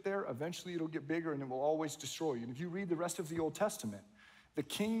keep it there, eventually it'll get bigger and it will always destroy you. And if you read the rest of the Old Testament, the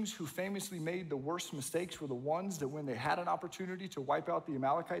kings who famously made the worst mistakes were the ones that when they had an opportunity to wipe out the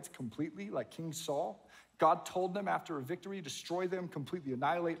Amalekites completely, like King Saul, God told them after a victory, destroy them completely,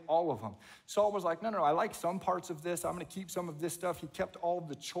 annihilate all of them. Saul was like, no, I like some parts of this. I'm going to keep some of this stuff. He kept all of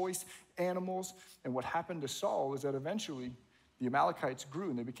the choice animals. And what happened to Saul is that eventually the Amalekites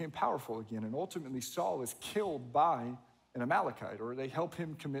grew and they became powerful again. And ultimately Saul is killed by an Amalekite, or they help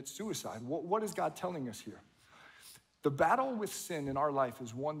him commit suicide. What is God telling us here? The battle with sin in our life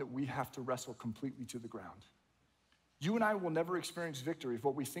is one that we have to wrestle completely to the ground. You and I will never experience victory if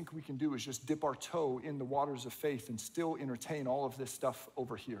what we think we can do is just dip our toe in the waters of faith and still entertain all of this stuff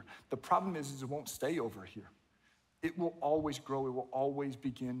over here. The problem is it won't stay over here. It will always grow. It will always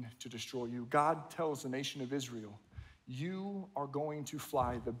begin to destroy you. God tells the nation of Israel, you are going to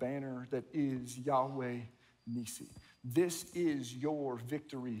fly the banner that is Yahweh Nisi. This is your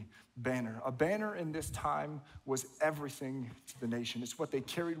victory banner. A banner in this time was everything to the nation. It's what they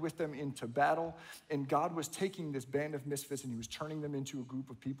carried with them into battle. And God was taking this band of misfits and he was turning them into a group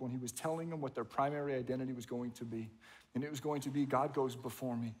of people and he was telling them what their primary identity was going to be. And it was going to be, God goes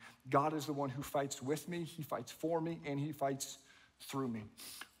before me. God is the one who fights with me, he fights for me, and he fights through me.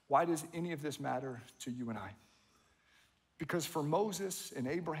 Why does any of this matter to you and I? Because for Moses and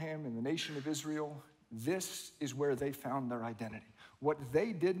Abraham and the nation of Israel, this is where they found their identity. What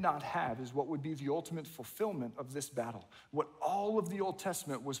they did not have is what would be the ultimate fulfillment of this battle. What all of the Old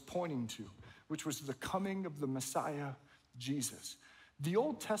Testament was pointing to, which was the coming of the Messiah, Jesus. The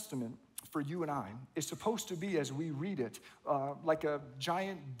Old Testament, for you and I, is supposed to be, as we read it, like a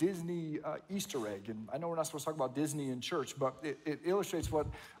giant Disney Easter egg. And I know we're not supposed to talk about Disney in church, but it illustrates what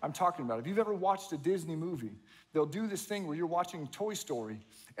I'm talking about. If you've ever watched a Disney movie, they'll do this thing where you're watching Toy Story,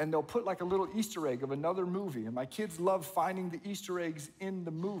 and they'll put like a little Easter egg of another movie. And my kids love finding the Easter eggs in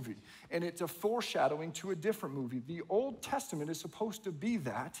the movie. And it's a foreshadowing to a different movie. The Old Testament is supposed to be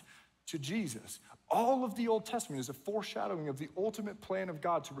that to Jesus. All of the Old Testament is a foreshadowing of the ultimate plan of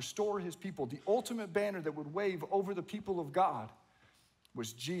God to restore his people. The ultimate banner that would wave over the people of God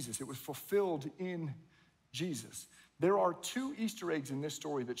was Jesus. It was fulfilled in Jesus. There are two Easter eggs in this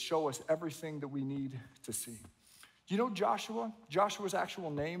story that show us everything that we need to see. You know Joshua? Joshua's actual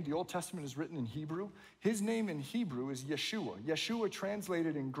name, the Old Testament is written in Hebrew. His name in Hebrew is Yeshua. Yeshua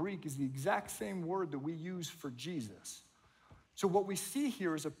translated in Greek is the exact same word that we use for Jesus. So what we see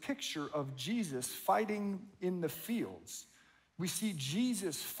here is a picture of Jesus fighting in the fields. We see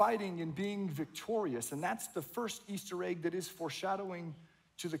Jesus fighting and being victorious, and that's the first Easter egg that is foreshadowing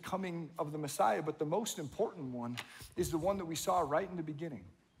to the coming of the Messiah, but the most important one is the one that we saw right in the beginning.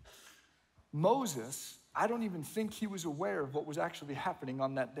 Moses, I don't even think he was aware of what was actually happening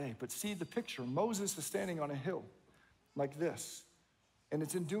on that day, but see the picture. Moses is standing on a hill like this, and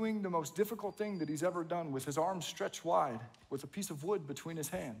it's in doing the most difficult thing that he's ever done, with his arms stretched wide, with a piece of wood between his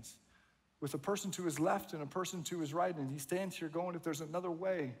hands, with a person to his left and a person to his right, and he stands here going, if there's another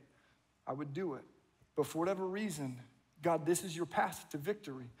way, I would do it. But for whatever reason, God, this is your path to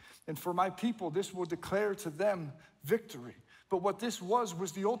victory. And for my people, this will declare to them victory. But what this was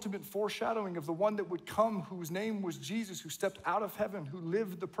the ultimate foreshadowing of the one that would come, whose name was Jesus, who stepped out of heaven, who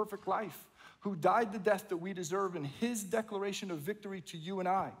lived the perfect life, who died the death that we deserve. And his declaration of victory to you and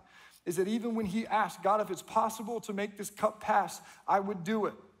I is that even when he asked, God, if it's possible to make this cup pass, I would do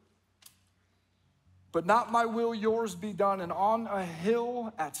it. But not my will, yours be done. And on a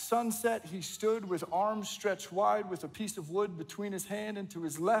hill at sunset, he stood with arms stretched wide, with a piece of wood between his hand, and to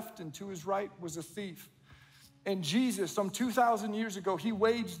his left and to his right was a thief. And Jesus, some 2,000 years ago, he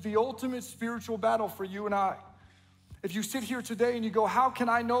waged the ultimate spiritual battle for you and I. If you sit here today and you go, how can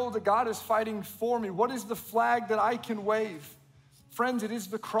I know that God is fighting for me? What is the flag that I can wave? Friends, it is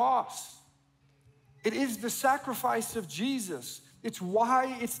the cross. It is the sacrifice of Jesus. It's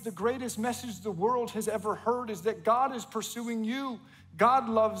why it's the greatest message the world has ever heard, is that God is pursuing you. God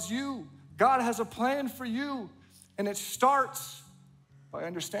loves you. God has a plan for you. And it starts by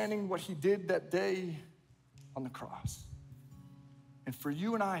understanding what he did that day on the cross. And for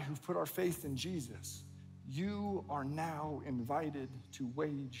you and I who've put our faith in Jesus, you are now invited to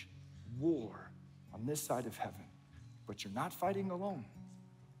wage war on this side of heaven. But you're not fighting alone.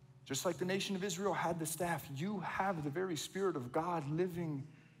 Just like the nation of Israel had the staff, you have the very Spirit of God living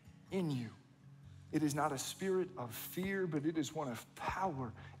in you. It is not a spirit of fear, but it is one of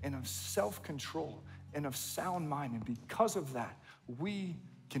power and of self-control and of sound mind. And because of that, we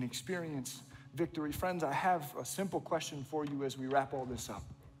can experience victory. Friends, I have a simple question for you as we wrap all this up.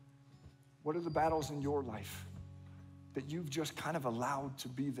 What are the battles in your life that you've just kind of allowed to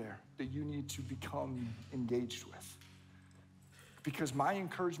be there, that you need to become engaged with? Because my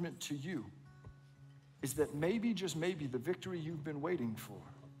encouragement to you is that maybe, just maybe, the victory you've been waiting for,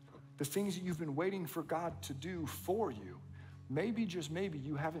 the things that you've been waiting for God to do for you, maybe, just maybe,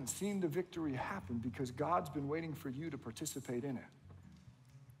 you haven't seen the victory happen because God's been waiting for you to participate in it.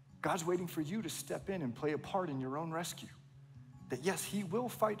 God's waiting for you to step in and play a part in your own rescue. That yes, he will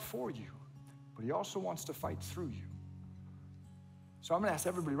fight for you, but he also wants to fight through you. So I'm gonna ask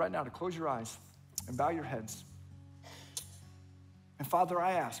everybody right now to close your eyes and bow your heads. And Father,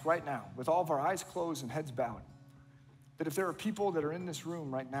 I ask right now, with all of our eyes closed and heads bowed, that if there are people that are in this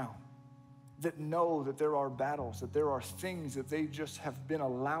room right now that know that there are battles, that there are things that they just have been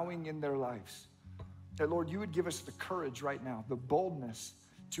allowing in their lives, that Lord, you would give us the courage right now, the boldness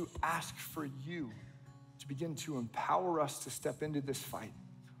to ask for you to begin to empower us to step into this fight.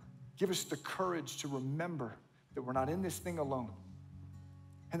 Give us the courage to remember that we're not in this thing alone.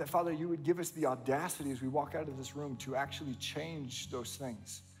 And that, Father, you would give us the audacity as we walk out of this room to actually change those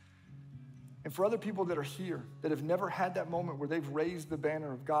things. And for other people that are here that have never had that moment where they've raised the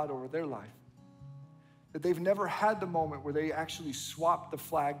banner of God over their life, that they've never had the moment where they actually swapped the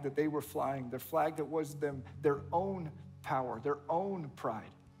flag that they were flying, the flag that was them, their own power, their own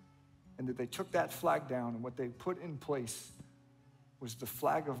pride, and that they took that flag down, and what they put in place was the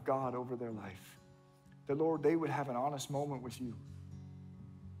flag of God over their life. That, Lord, they would have an honest moment with you,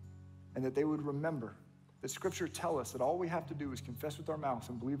 and that they would remember that Scripture tells us that all we have to do is confess with our mouth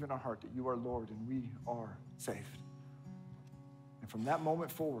and believe in our heart that you are Lord and we are saved. And from that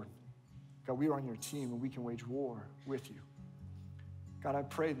moment forward, God, we are on your team and we can wage war with you. God, I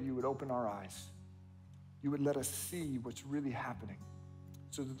pray that you would open our eyes. You would let us see what's really happening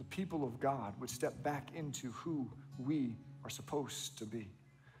so that the people of God would step back into who we are supposed to be.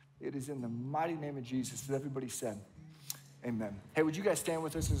 It is in the mighty name of Jesus that everybody said, amen. Hey, would you guys stand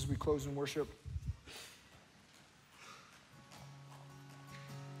with us as we close in worship?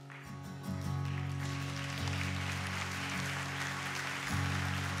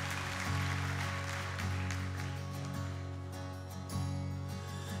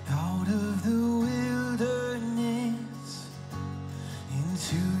 Out of the wilderness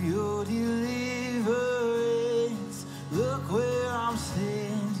into your deliverance, look where I'm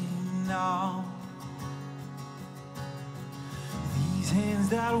standing now. Hands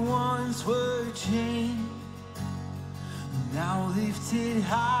that once were chained, now lifted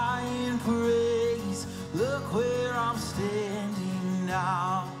high in praise. Look where I'm standing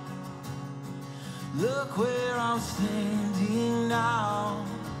now. Look where I'm standing now.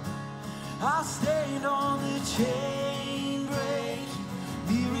 I'll stand on the chain breaking,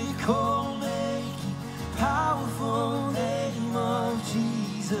 miracle making, powerful name of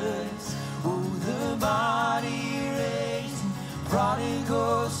Jesus. Oh, the body raising,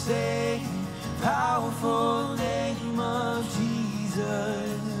 prodigal saving, powerful name of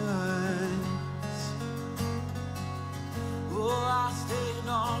Jesus. Oh, I stand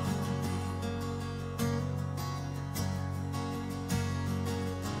on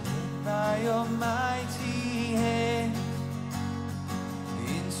by your mighty hand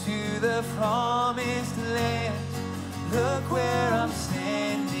into the promised land. Look where I'm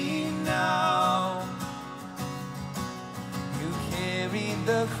standing now. You carried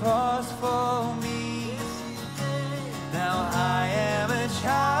the cross for me. Now I am a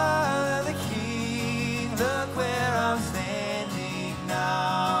child of the King. Look where I'm standing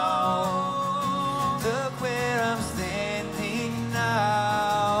now. Look where I'm standing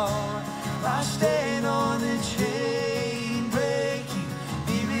now. I stand on the chain breaking,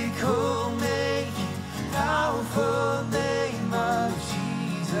 miracle making, powerful name of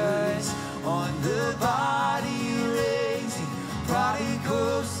Jesus. On the body raising,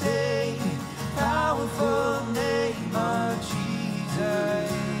 prodigal saving, powerful name of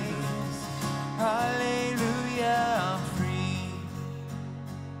Jesus. Hallelujah, I'm free.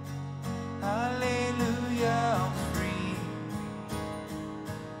 Hallelujah, I'm free.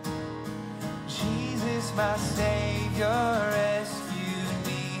 Jesus, my Savior, rescued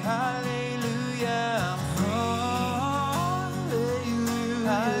me. Hallelujah, I'm free.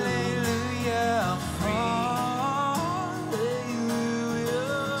 Hallelujah, I'm free.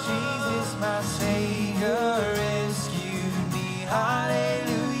 Jesus, my Savior, rescued me.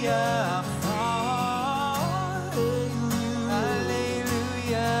 Hallelujah, I'm free.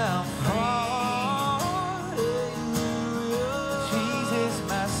 Hallelujah, I'm free. Jesus,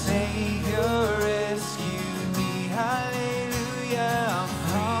 my Savior, rescued me. Hallelujah, I'm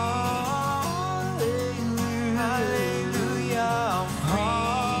free. Hallelujah, I'm free.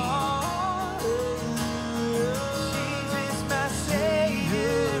 Jesus, my Savior,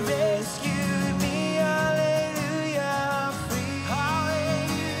 rescued me. Hallelujah, I'm free.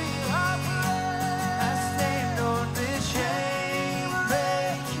 Hallelujah, I'm free. I stand on the chain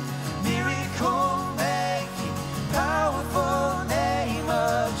breaking, miracle making, powerful name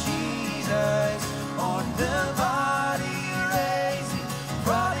of Jesus. On the body raising,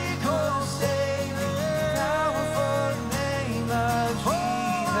 prodigal saving, powerful name of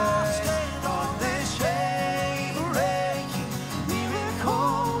Jesus. On the chain breaking,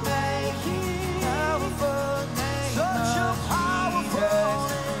 miracle making, powerful name of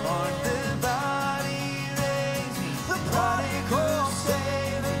Jesus. On the body raising, the prodigal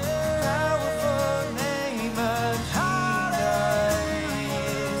saving, powerful name of Jesus.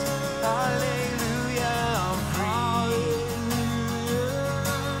 Hallelujah, I'm free.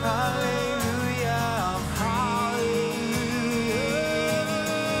 Hallelujah, I'm free.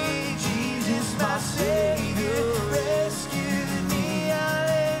 Jesus, my Savior, rescued me.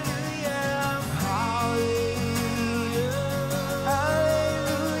 Hallelujah, I'm free.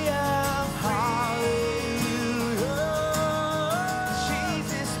 Hallelujah, I'm free.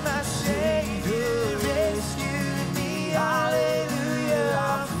 Jesus, my Savior, rescued me. Hallelujah,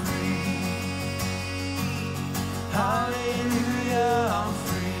 I'm free. Hallelujah, I'm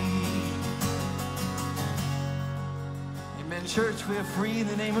free. Amen, church, we're free in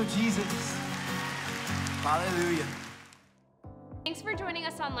the name of Jesus. Hallelujah. Thanks for joining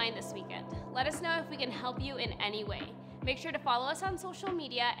us online this weekend. Let us know if we can help you in any way. Make sure to follow us on social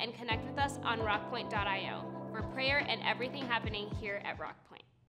media and connect with us on rockpoint.io for prayer and everything happening here at Rockpoint.